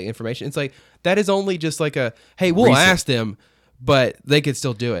your information. It's like, that is only just like a, hey, we'll Recent. ask them, but they could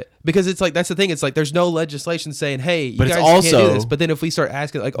still do it. Because it's like, that's the thing. It's like, there's no legislation saying, hey, you But it's guys can't also- do this. But then if we start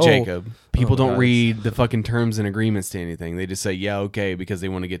asking, like, oh. Jacob, people Oh, don't God, read the fucking terms and agreements to anything. They just say, yeah, okay, because they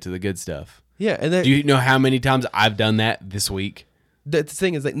want to get to the good stuff. Yeah. And then Do you know how many times I've done that this week? the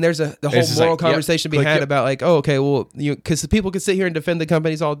thing is, like, and there's the whole It's just moral like, yep, conversation click, behind yep. about like, oh, okay, well, because people can sit here and defend the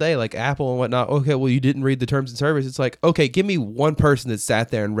companies all day, like Apple and whatnot. Okay, well, you didn't read the terms and service. It's like, okay, give me one person that sat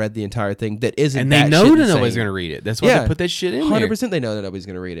there and read the entire thing that isn't. And they that know shit that nobody's insane. going to read it. That's why they put that shit in 100% there. they know that nobody's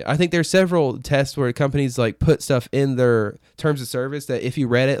going to read it. I think there's several tests where companies like put stuff in their terms of service that if you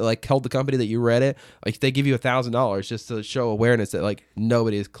read it, like told the company that you read it, like they give you $1,000 just to show awareness that like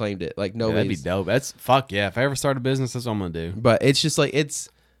nobody has claimed it. Like Yeah, that'd be nobody's. dope. That's fuck yeah. If I ever start a business, that's what I'm going to do. But it's just like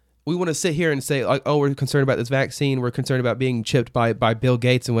we want to sit here and say like, oh, we're concerned about this vaccine. We're concerned about being chipped by Bill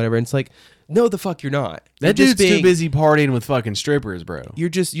Gates and whatever. And it's like, no, the fuck you're not. That You're dude's just too busy partying with fucking strippers, bro. You're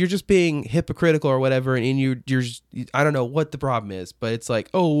just being hypocritical or whatever, and you're just, I don't know what the problem is, but it's like,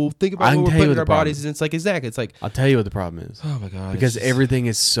 oh, well, think I about can what we're tell you putting what in the our problem bodies, is. and it's like exactly, it's like, I'll tell you what the problem is. oh my god, Because it's just- everything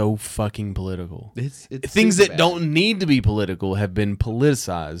is so fucking political. it's Things super that bad. don't need to be political have been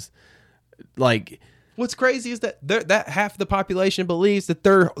politicized. Like, What's crazy is that that half the population believes that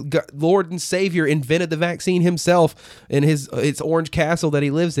their Lord and Savior invented the vaccine himself in his orange castle that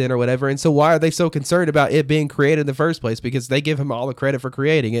he lives in or whatever. And so why are they so concerned about it being created in the first place? Because they give him all the credit for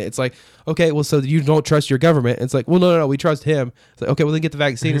creating it. It's like, okay, well, so you don't trust your government. It's like, well, no, we trust him. It's like, okay, well, then get the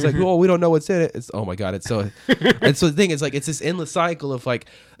vaccine. It's like, well, we don't know what's in it. It's, oh my God, it's so. And so the thing is, like, it's this endless cycle of like,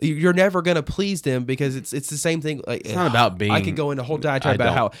 you're never gonna please them because it's the same thing. Like, it's not about being. I could go into a whole diatribe I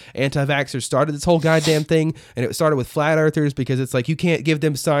about how anti-vaxxers started this whole goddamn thing, and it started with flat earthers because it's like you can't give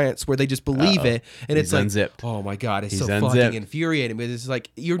them science where they just believe it, and He's it's like, unzipped. oh my god, it's He's so unzipped. fucking infuriating because it's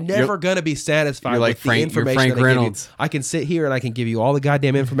like you're never gonna be satisfied you're like with Frank- the you're information Frank that I give you. Reynolds. I can sit here and I can give you all the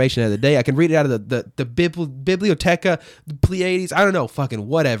goddamn information of the day. I can read it out of the Biblioteca, the Pleiades. I don't know, fucking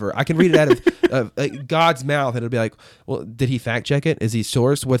whatever. I can read it out of God's mouth, and it'll be like, well, did he fact check it? Is he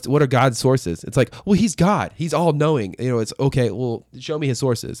sourced? What are God's sources? It's like, well, he's God. He's all knowing. You know, it's okay. Well, show me his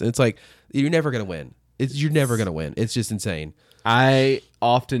sources. And it's like, you're never gonna win. You're never gonna win. It's just insane. I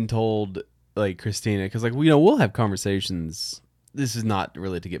often told like Christina because like we'll have conversations. This is not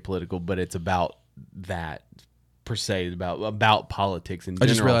really to get political, but it's about that per se, about politics in I general.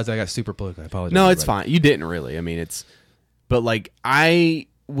 just realized I got super political. I apologize. No, it's everybody. fine. You didn't really. I mean, but like I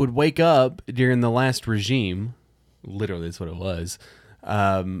would wake up during the last regime, literally that's what it was,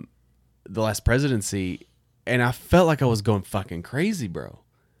 the last presidency, and I felt like I was going fucking crazy, bro.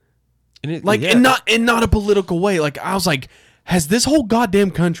 And it, Like, yeah. and not in not a political way. Like, I was like, has this whole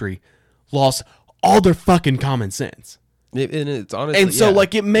goddamn country lost all their fucking common sense? And it's honestly, And so, yeah,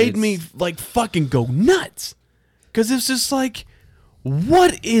 like, it made me it's- like fucking go nuts because it's just like,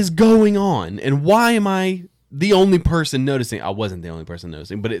 what is going on, and why am I the only person noticing? I wasn't the only person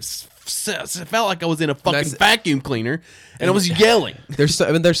noticing, but it felt like I was in a fucking That's- vacuum cleaner, and I was yelling. There's so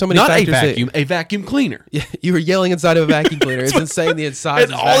many Not a factors. vacuum, a vacuum cleaner. Yeah, you were yelling inside of a vacuum cleaner. It's insane the inside.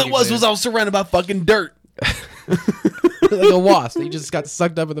 And all it was I was surrounded by fucking dirt. like a wasp. You just got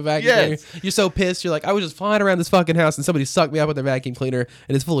sucked up in the vacuum Yes. cleaner. You're so pissed. You're like, I was just flying around this fucking house and somebody sucked me up with their vacuum cleaner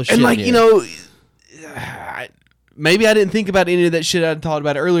and it's full of shit. And like, in you here. know, maybe I didn't think about any of that shit I talked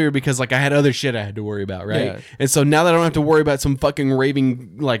about earlier because like I had other shit I had to worry about, right? Yeah. And so now that I don't have to worry about some fucking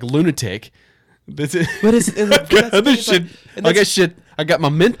raving like lunatic That's it. But it's and I got other shit. and I got shit. I got my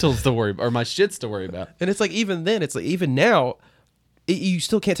mentals to worry about, or my shits to worry about. And it's like even then, it's like even now, you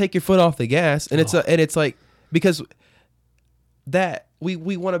still can't take your foot off the gas, and it's like because that we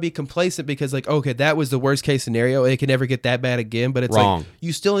want to be complacent because like okay, that was the worst case scenario. It can never get that bad again. But it's Wrong. like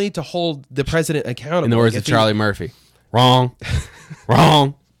you still need to hold the president accountable. In the words Like, of Charlie Murphy, wrong,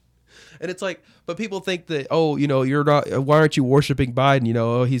 wrong. And it's like, but people think that, oh, you know, you're not, why aren't you worshiping Biden? You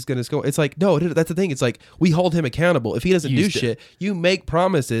know, oh, he's going to go. It's like, no, that's the thing. It's like, we hold him accountable. If he doesn't do shit, you make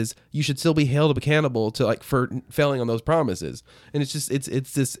promises, you should still be held accountable to like for failing on those promises. And it's just, it's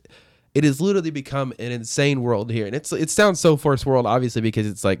this, it has literally become an insane world here. And it sounds so first world, obviously, because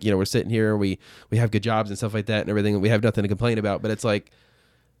it's like, you know, we're sitting here, we have good jobs and stuff like that and everything. And we have nothing to complain about. But it's like,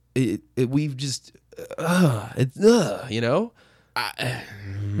 we've just, you know?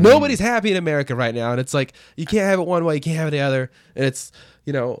 Nobody's happy in America right now, and it's like you can't have it one way, you can't have it the other, and it's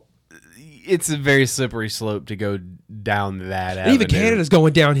you know, it's a very slippery slope to go down that. And even Canada's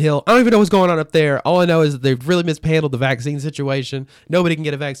going downhill. I don't even know what's going on up there. All I know is that they've really mishandled the vaccine situation. Nobody can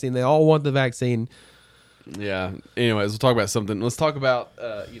get a vaccine. They all want the vaccine. Yeah. Anyways, we'll talk about something. Let's talk about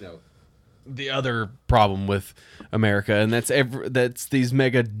the other problem with America, and that's these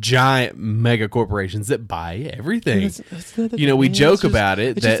giant mega corporations that buy everything. We joke about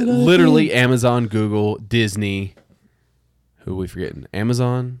it that literally Amazon, Google, Disney. Who are we forgetting?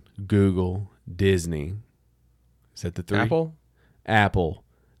 Amazon, Google, Disney. Is that the three? Apple.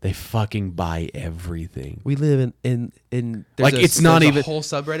 They fucking buy everything. We live in like it's not even a whole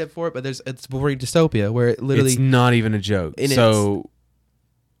subreddit for it, but it's boring dystopia where it literally it's not even a joke. So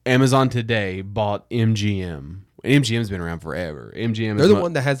Amazon today bought MGM. MGM's been around forever. MGM. They're the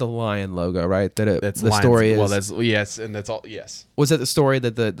one that has the lion logo, right? That's the Lions, story is. Well, that's yes, and that's all. Yes. Was that the story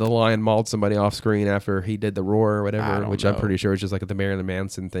that the lion mauled somebody off screen after he did the roar or whatever? Which I'm pretty sure is just like the Marilyn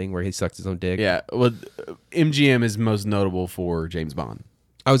Manson thing where he sucked his own dick. Yeah. Well, MGM is most notable for James Bond.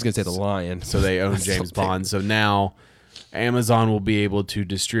 I was gonna say the lion. So they own James Bond. So now Amazon will be able to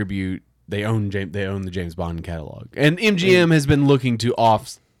distribute. They own the James Bond catalog, and MGM has been looking to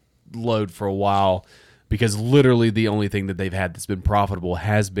offload for a while. Because literally the only thing that they've had that's been profitable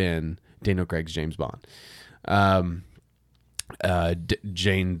has been Daniel Craig's James Bond. Daniel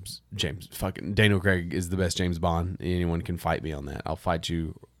Craig is the best James Bond. Anyone can fight me on that. I'll fight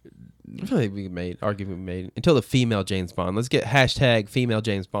you. I feel like argument made until the female James Bond. Let's get hashtag female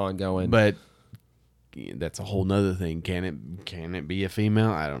James Bond going. But that's a whole nother thing. Can it be a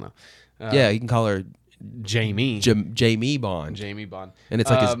female? I don't know. Yeah, you can call her Jamie Bond. Jamie Bond. And it's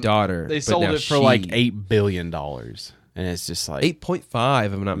like his daughter. They sold it for like $8 billion. And it's just like 8.5,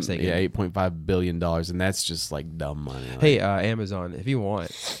 if I'm not mistaken. Yeah, $8.5 billion. And that's just like dumb money. Like, hey, Amazon, if you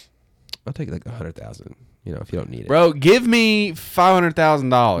want, I'll take like 100,000. You know, if you don't need it. Bro, give me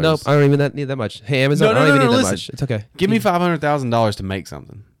 $500,000. Nope, I don't even need that much. Hey, Amazon, I don't even need that much. It's okay. Give me $500,000 to make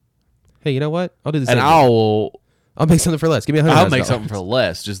something. Hey, you know what? I'll do the same. And I'll make something for less. Give me $100,000. I'll make something for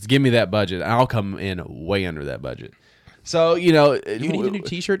less. Just give me that budget. I'll come in way under that budget. So, you need a new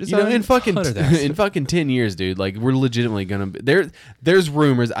T-shirt design. In fucking 10 years, dude. Like we're legitimately gonna be There's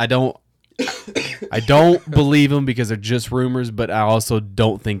rumors. I don't believe them because they're just rumors, but I also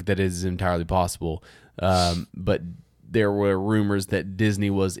don't think that it is entirely possible. But there were rumors that Disney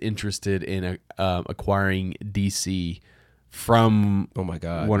was interested in acquiring DC from. Oh my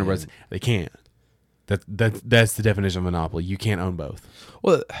God, Warner Bros. They can't. That's the definition of monopoly. You can't own both.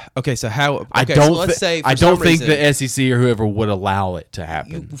 Well, okay. So how? I don't think the SEC or whoever would allow it to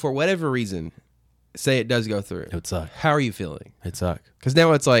happen. For whatever reason, say it does go through. It would suck. How are you feeling? It suck. Because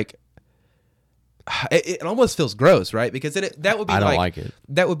now it's like it almost feels gross, right? Because that would be. I don't like it.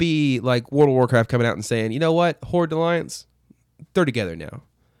 That would be like World of Warcraft coming out and saying, you know what, Horde Alliance, they're together now.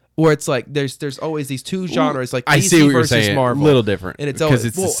 Where it's like there's always these two genres, like DC I see what you're versus saying. Marvel, a little different, and it's because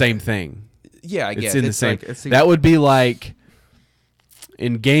it's the same thing. Yeah, I guess it's in the same. That would be like,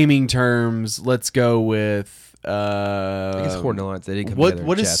 in gaming terms, let's go with. I guess Horde Alliance. They didn't come together.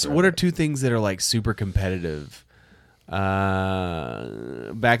 What are two things that are like super competitive? Back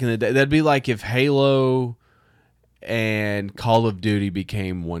in the day, that'd be like if Halo and Call of Duty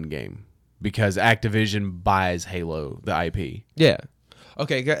became one game because Activision buys Halo, the IP. Yeah.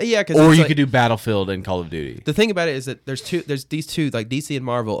 Okay, yeah, or you could do Battlefield and Call of Duty. The thing about it is that there's these two, like DC and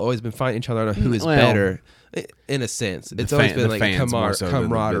Marvel, always been fighting each other on who is better, in a sense. It's always been like a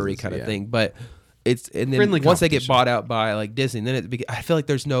camaraderie kind of thing. But it's and then once they get bought out by like Disney, then I feel like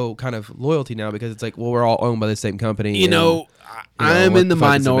there's no kind of loyalty now because it's like, well, we're all owned by the same company. I'm in the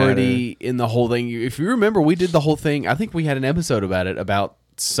minority in the whole thing. If you remember, we did the whole thing. I think we had an episode about it, about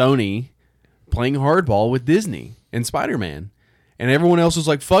Sony playing hardball with Disney and Spider-Man. And everyone else was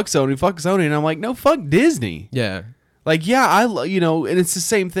like, fuck Sony. And I'm like, no, fuck Disney. Yeah. Like, yeah, and it's the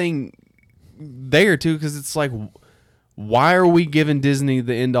same thing there too, because it's like, why are we giving Disney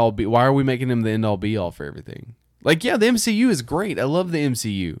the end all be? Why are we making them the end all be all for everything? Like, yeah, the MCU is great. I love the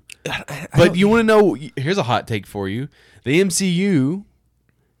MCU. But you want to know? Here's a hot take for you: the MCU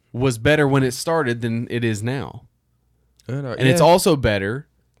was better when it started than it is now, and it's also better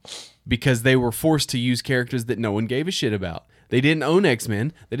because they were forced to use characters that no one gave a shit about. They didn't own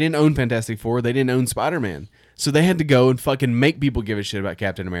X-Men. They didn't own Fantastic Four. They didn't own Spider-Man. So they had to go and fucking make people give a shit about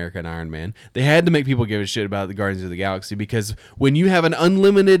Captain America and Iron Man. They had to make people give a shit about the Guardians of the Galaxy, because when you have an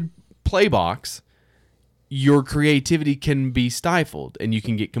unlimited play box, your creativity can be stifled and you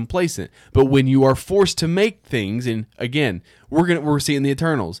can get complacent. But when you are forced to make things, and again, we're seeing the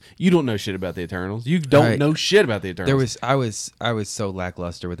Eternals. You don't know shit about the Eternals. You don't know shit about the Eternals. I was so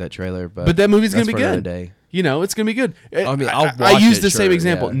lackluster with that trailer, but that movie's gonna be good. Day. You know, it's gonna be good. I mean, I use the same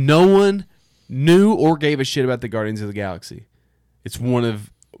example. Yeah. No one knew or gave a shit about the Guardians of the Galaxy. It's one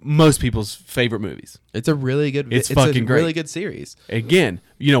of most people's favorite movies. It's a really good. It's fucking great. Really good series. Again,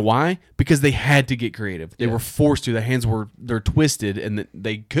 you know why? Because they had to get creative. They were forced to. Their hands they're twisted, and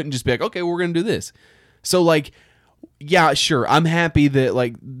they couldn't just be like, okay, we're gonna do this. So like, yeah, sure, I'm happy that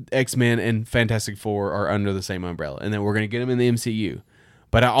like X-Men and Fantastic Four are under the same umbrella, and that we're gonna get them in the MCU.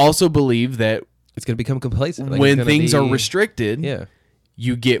 But I also believe that it's gonna become complacent when things are restricted. Yeah.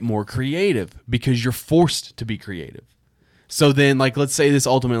 You get more creative because you're forced to be creative. So then, like, let's say this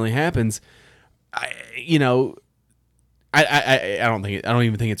ultimately happens. I don't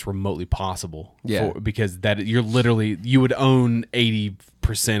even think it's remotely possible. Yeah. Because you would own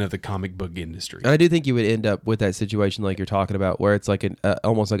 80% of the comic book industry. And I do think you would end up with that situation like you're talking about, where it's like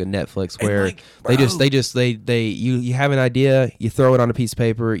almost like a Netflix, where you have an idea, you throw it on a piece of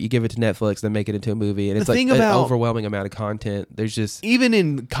paper, you give it to Netflix, then make it into a movie, and it's like an overwhelming amount of content. There's just even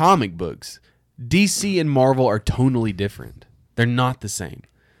in comic books, DC and Marvel are tonally different. They're not the same.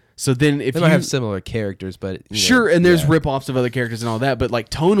 So then if they might have similar characters, but sure, and there's rip-offs of other characters and all that, but like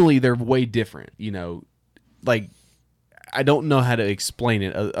tonally they're way different, like I don't know how to explain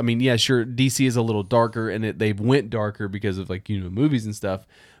it. I mean, yeah, sure, DC is a little darker, and they went darker because of like movies and stuff,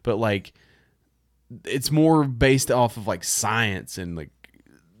 but like it's more based off of like science and like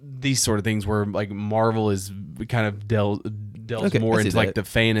these sort of things, where like Marvel is kind of delves more into like the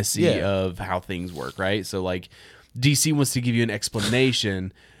fantasy of how things work, right? So like DC wants to give you an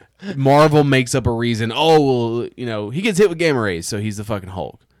explanation. Marvel makes up a reason. Oh, well, he gets hit with gamma rays, so he's the fucking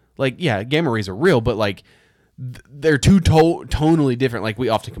Hulk. Like, yeah, gamma rays are real, but like they're too tonally different. Like, we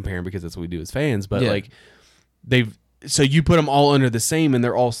often compare them because that's what we do as fans. But like so you put them all under the same, and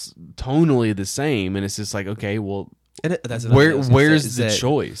they're all tonally the same, and it's just like, okay, well, and that's where's the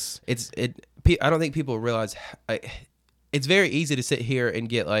choice? I don't think people realize. It's very easy to sit here and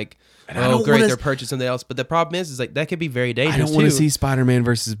get like, oh, great, they're purchasing something else. But the problem is like that could be very dangerous. I don't want to see Spider-Man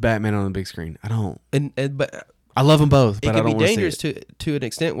versus Batman on the big screen. I don't. But I love them both. But it can be dangerous to an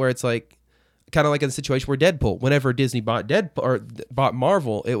extent where it's like, kind of like in the situation where Deadpool. Whenever Disney bought bought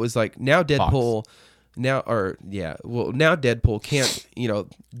Marvel, it was like now Deadpool. Fox. Now Deadpool can't.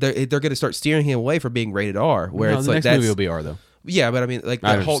 They're going to start steering him away from being rated R. Where it's the like next movie will be R though. Yeah, but I mean, like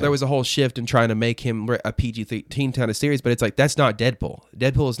there was a whole shift in trying to make him a PG-13 kind of series, but it's like that's not Deadpool.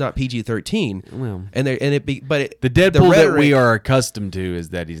 Deadpool is not PG-13. Well, the Deadpool that we are accustomed to is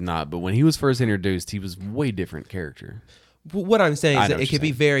that he's not. But when he was first introduced, he was a way different character. What I'm saying is that it could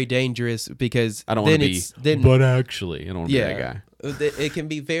be very dangerous because I don't want to be. But actually, I don't want to be that guy. It can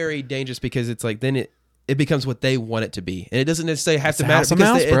be very dangerous because it's like then it becomes what they want it to be, and it doesn't necessarily have to matter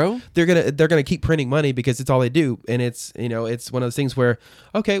because they're gonna keep printing money because it's all they do, and it's it's one of those things where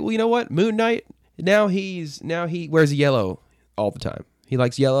okay, well, you know what, Moon Knight now he wears yellow all the time. He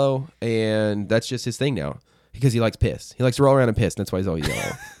likes yellow, and that's just his thing now because he likes piss. He likes to roll around and piss, and that's why he's always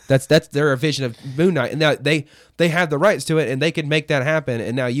yellow. That's their vision of Moon Knight, and now they have the rights to it, and they can make that happen.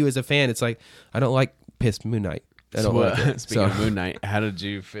 And now you as a fan, it's like I don't like piss Moon Knight. I don't like it. Speaking of Moon Knight, how did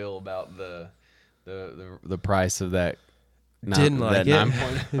you feel about the price of that? Didn't like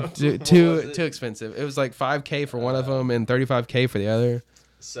it. Too expensive. It was like $5,000 for one of them and $35,000 for the other.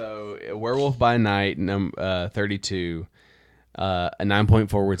 So Werewolf by Night, 32, a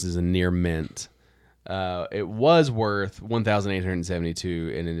 9.4, which is a near mint. It was worth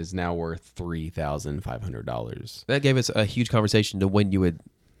 $1,872, and it is now worth $3,500. That gave us a huge conversation to when you would.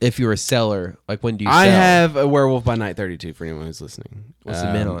 If you're a seller, like when do you sell? I have a Werewolf by Night 32 for anyone who's listening. What's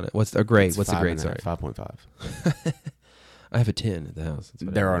the mint on it? What's the grade? What's the grade? Sorry, 5.5. I have a 10 at the house.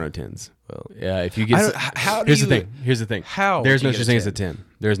 There are no 10s. Well, yeah, if you get... Here's the thing. How? There's no such thing as a 10.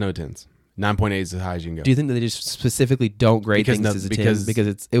 There's no 10s. 9.8 is as high as you can go. Do you think that they just specifically don't grade Because things no- as a because- 10 because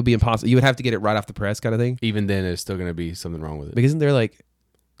it would be impossible? You would have to get it right off the press kind of thing. Even then, there's still going to be something wrong with it. Because isn't there like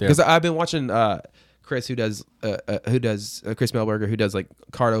There- because I've been watching Chris who does Chris Melberger who does like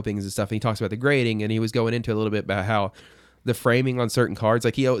card openings and stuff, and he talks about the grading, and he was going into a little bit about how the framing on certain cards,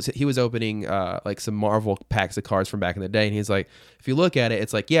 like he was opening like some Marvel packs of cards from back in the day, and he's like, if you look at it,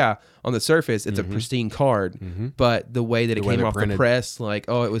 it's like, yeah, on the surface it's a pristine card, but the way that it way came they're off printed. the press, like,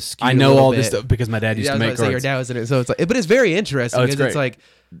 oh, it was skewed I a know little all bit. this stuff because my dad used Yeah, to I make was about to say your cards. dad was in it, so it's like, but it's very interesting Oh, it's because it's great. like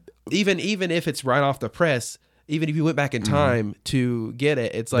even if it's right off the press, even if you went back in time to get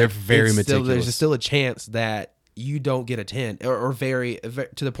it, it's like They're very it's still, meticulous. there's still a chance that you don't get a 10 or very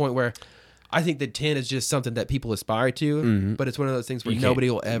to the point where I think that 10 is just something that people aspire to, but it's one of those things where nobody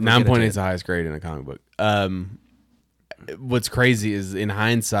will ever 9.8 get a is the highest grade in a comic book. What's crazy is in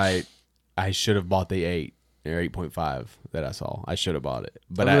hindsight, I should have bought the 8 or 8.5 that I saw. I should have bought it.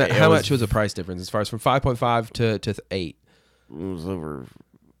 But how much was the price difference as far as from 5.5 to 8? It was over.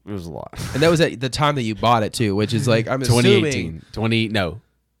 It was a lot. And that was at the time that you bought it too, which is like, I'm assuming 2018. No.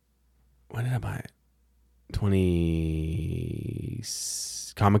 When did I buy it?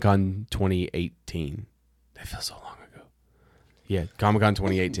 Comic-Con 2018. That feels so long ago. Yeah, Comic-Con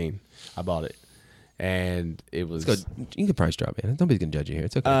 2018. I bought it. And it was... Let's go. You can price drop, man. Nobody's gonna judge you here.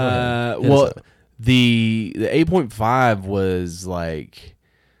 It's okay. Go ahead. Hit us well, up. the 8.5 was like...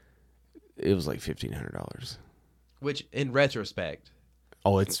 It was like $1,500. Which in retrospect,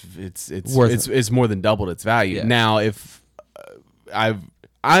 Oh, it's Worth it's more than doubled its value. Yeah. Now, if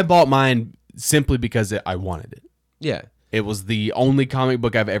I bought mine simply because I wanted it. yeah. It was the only comic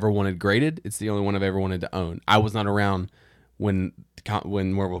book I've ever wanted graded. It's the only one I've ever wanted to own. I was not around when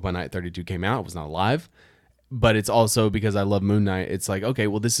Werewolf by Night 32 came out. I was not alive. But it's also because I love Moon Knight. It's like, okay,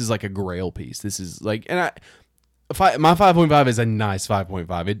 well, this is like a grail piece. This is like, and my 5.5 is a nice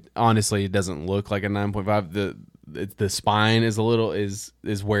 5.5. It honestly, it doesn't look like a 9.5. The spine is a little is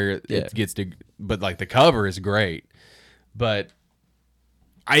where it gets to, but like the cover is great. But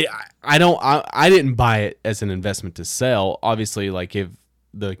I didn't buy it as an investment to sell. Obviously, like if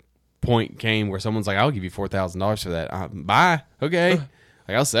the point came where someone's like, I'll give you $4,000 for that, buy, okay,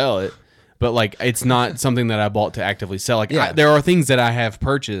 like I'll sell it. But like it's not something that I bought to actively sell. Like Yeah. there are things that I have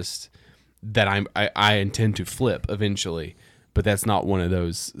purchased that I intend to flip eventually, but that's not one of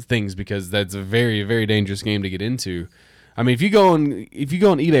those things because that's a very, very dangerous game to get into. I mean, if you go on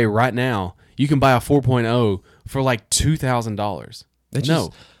eBay right now, you can buy a 4.0 for like $2,000. It's No,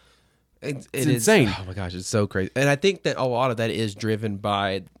 just- It It's is- insane. Oh my gosh, it's so crazy. And I think that a lot of that is driven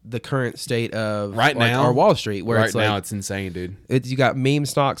by the current state of Right like, now- our Wall Street, where right it's now like it's insane, dude. you got meme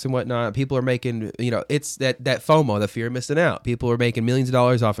stocks and whatnot. People are making, it's that FOMO, the fear of missing out. People are making millions of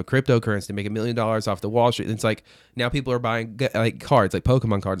dollars off of cryptocurrency, making $1 million off the Wall Street. And it's like now people are buying like cards, like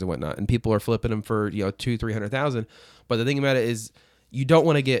Pokemon cards and whatnot, and people are flipping them for $200,000-300,000. But the thing about it is, you don't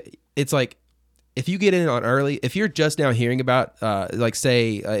want to get. It's like, if you get in on early, if you're just now hearing about,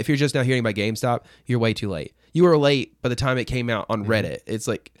 if you're just now hearing about GameStop, you're way too late. You were late by the time it came out on Reddit. It's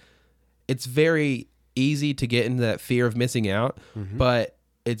like, it's very easy to get into that fear of missing out, but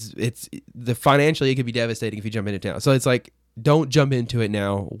it's financially it could be devastating if you jump into town. So it's like, don't jump into it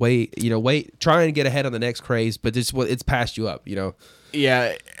now. Wait, try and get ahead on the next craze, but it's passed you up,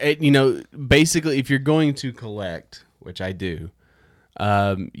 Yeah, basically, if you're going to collect, which I do,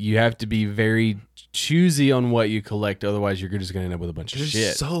 you have to be very choosy on what you collect. Otherwise, you're just going to end up with a bunch of There's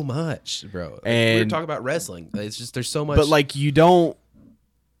shit. so much, bro. we were And- talking about wrestling. It's just there's so much. But like you don't,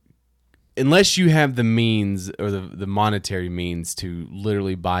 unless you have the means or the monetary means to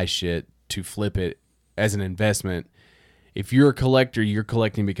literally buy shit to flip it as an investment. If you're a collector, you're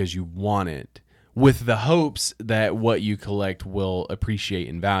collecting because you want it, with the hopes that what you collect will appreciate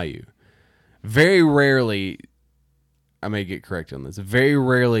in value. Very rarely, I may get correct on this, very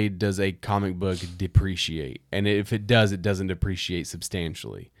rarely does a comic book depreciate. And if it does, it doesn't depreciate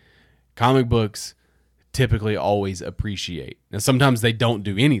substantially. Comic books typically always appreciate. Now sometimes they don't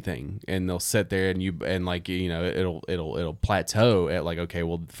do anything and they'll sit there and it'll plateau at like, okay,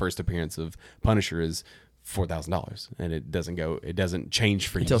 well, the first appearance of Punisher is $4,000 and it doesn't change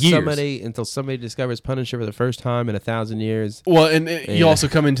for until years. somebody discovers Punisher for the first time in 1,000 years. Well, and you also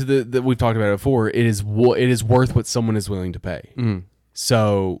come into the we've talked about it before. It is worth what someone is willing to pay.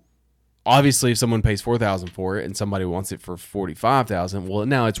 So obviously, if someone pays $4,000 for it and somebody wants it for $45,000, well,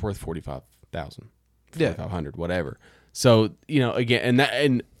 now it's worth $45,000, $4,500, whatever. So again,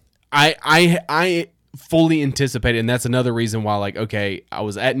 and I fully anticipated, and that's another reason why, like, okay, I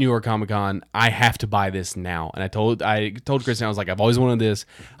was at New York Comic Con, I have to buy this now, and I told Kristen, I was like, I've always wanted this.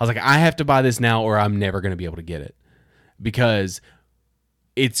 I was like, I have to buy this now, or I'm never going to be able to get it, because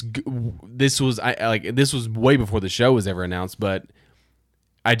this was this was way before the show was ever announced, but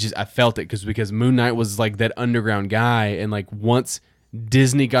I felt it because Moon Knight was like that underground guy, and like once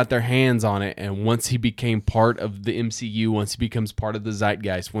Disney got their hands on it, and once he became part of the MCU, once he becomes part of the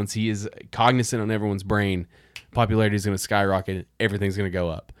zeitgeist, once he is cognizant on everyone's brain, popularity is going to skyrocket, everything's going to go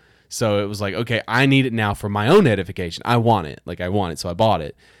up. So it was like, okay, I need it now for my own edification. I want it, so I bought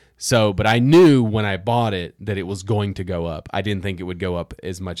it. So, but I knew when I bought it that it was going to go up. I didn't think it would go up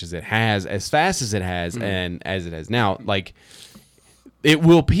as much as it has, as fast as it has, and as it has now. Like, it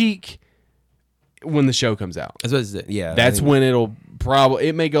will peak when the show comes out. That's when it'll probably,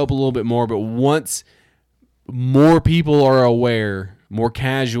 it may go up a little bit more, but once more people are aware, more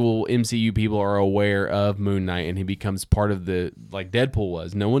casual MCU people are aware of Moon Knight, and he becomes part of the, like Deadpool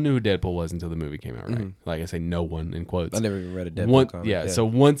was. No one knew who Deadpool was until the movie came out, right? Mm-hmm. Like I say, no one in quotes. I never even read a Deadpool comic. Yeah, so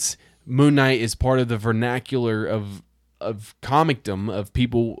once Moon Knight is part of the vernacular of comicdom, of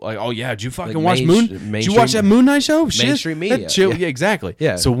people like, oh yeah, did you fucking watch did you watch that Moon Knight show? Mainstream media. Yeah, exactly.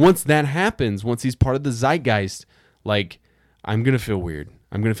 Yeah. So once that happens, once he's part of the zeitgeist, like, I'm gonna feel weird.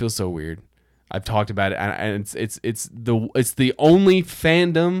 I'm gonna feel so weird. I've talked about it, and it's the only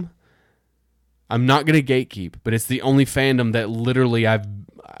fandom. I'm not gonna gatekeep, but it's the only fandom that literally I've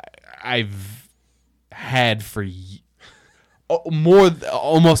had for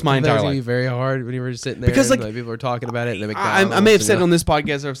almost my entire life. Very hard when you were just sitting there because and, like people were talking about it. And I may have said it on this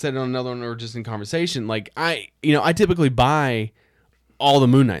podcast, or I've said it on another one, or just in conversation. Like I typically buy all the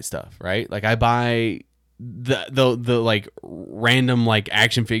Moon Knight stuff, right? Like I buy the like random like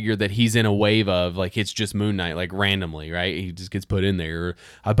action figure that he's in a wave of, like it's just Moon Knight, like randomly, right? He just gets put in there. Or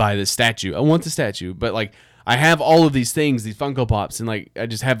I buy the statue. I want the statue, but like I have all of these things, these Funko Pops, and like I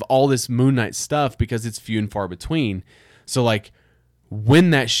just have all this Moon Knight stuff because it's few and far between. So like when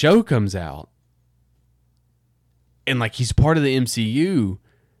that show comes out and like he's part of the MCU,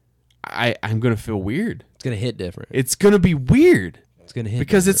 I'm gonna feel weird. It's gonna hit different. It's gonna be weird. It's gonna hit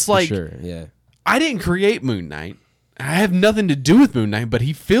because it's like, sure. Yeah. I didn't create Moon Knight. I have nothing to do with Moon Knight, but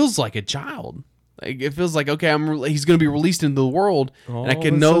he feels like a child. Like it feels like, okay, he's going to be released into the world, and I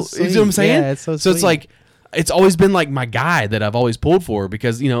can know. So you know what I'm saying? Yeah, it's so it's like it's always been like my guy that I've always pulled for,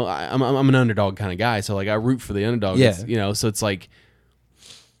 because I'm an underdog kind of guy, so like I root for the underdog. Yeah. So it's like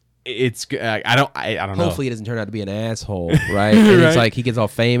it's I don't know. Hopefully, he doesn't turn out to be an asshole, right? And Right. it's like he gets all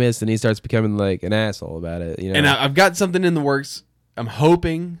famous and he starts becoming like an asshole about it. And I've got something in the works. I'm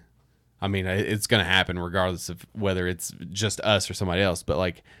hoping. I mean, it's going to happen regardless of whether it's just us or somebody else. But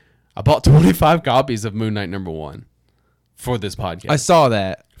like, I bought 25 copies of Moon Knight #1 for this podcast. I saw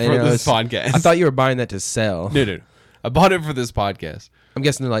that for this podcast. I thought you were buying that to sell. No. I bought it for this podcast. I'm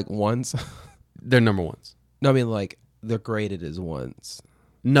guessing they're like ones. They're #1s. No, I mean like they're graded as ones.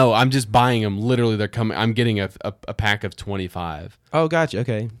 No, I'm just buying them. Literally, they're coming. I'm getting a pack of 25. Oh, gotcha.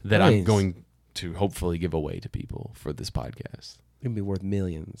 Okay. That Nice. I'm going to hopefully give away to people for this podcast. It's gonna be worth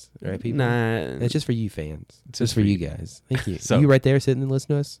millions, right, people? Nah, It's just for you fans. It's just for for you you. guys. Thank you. So- You right there sitting and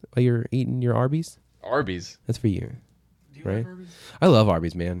listening to us while you're eating your Arby's? Arby's. That's for you. Do you Right? like Arby's? I love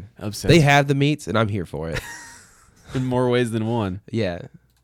Arby's, man. Obsessed. They have the meats, and I'm here for it. in more ways than one. Yeah.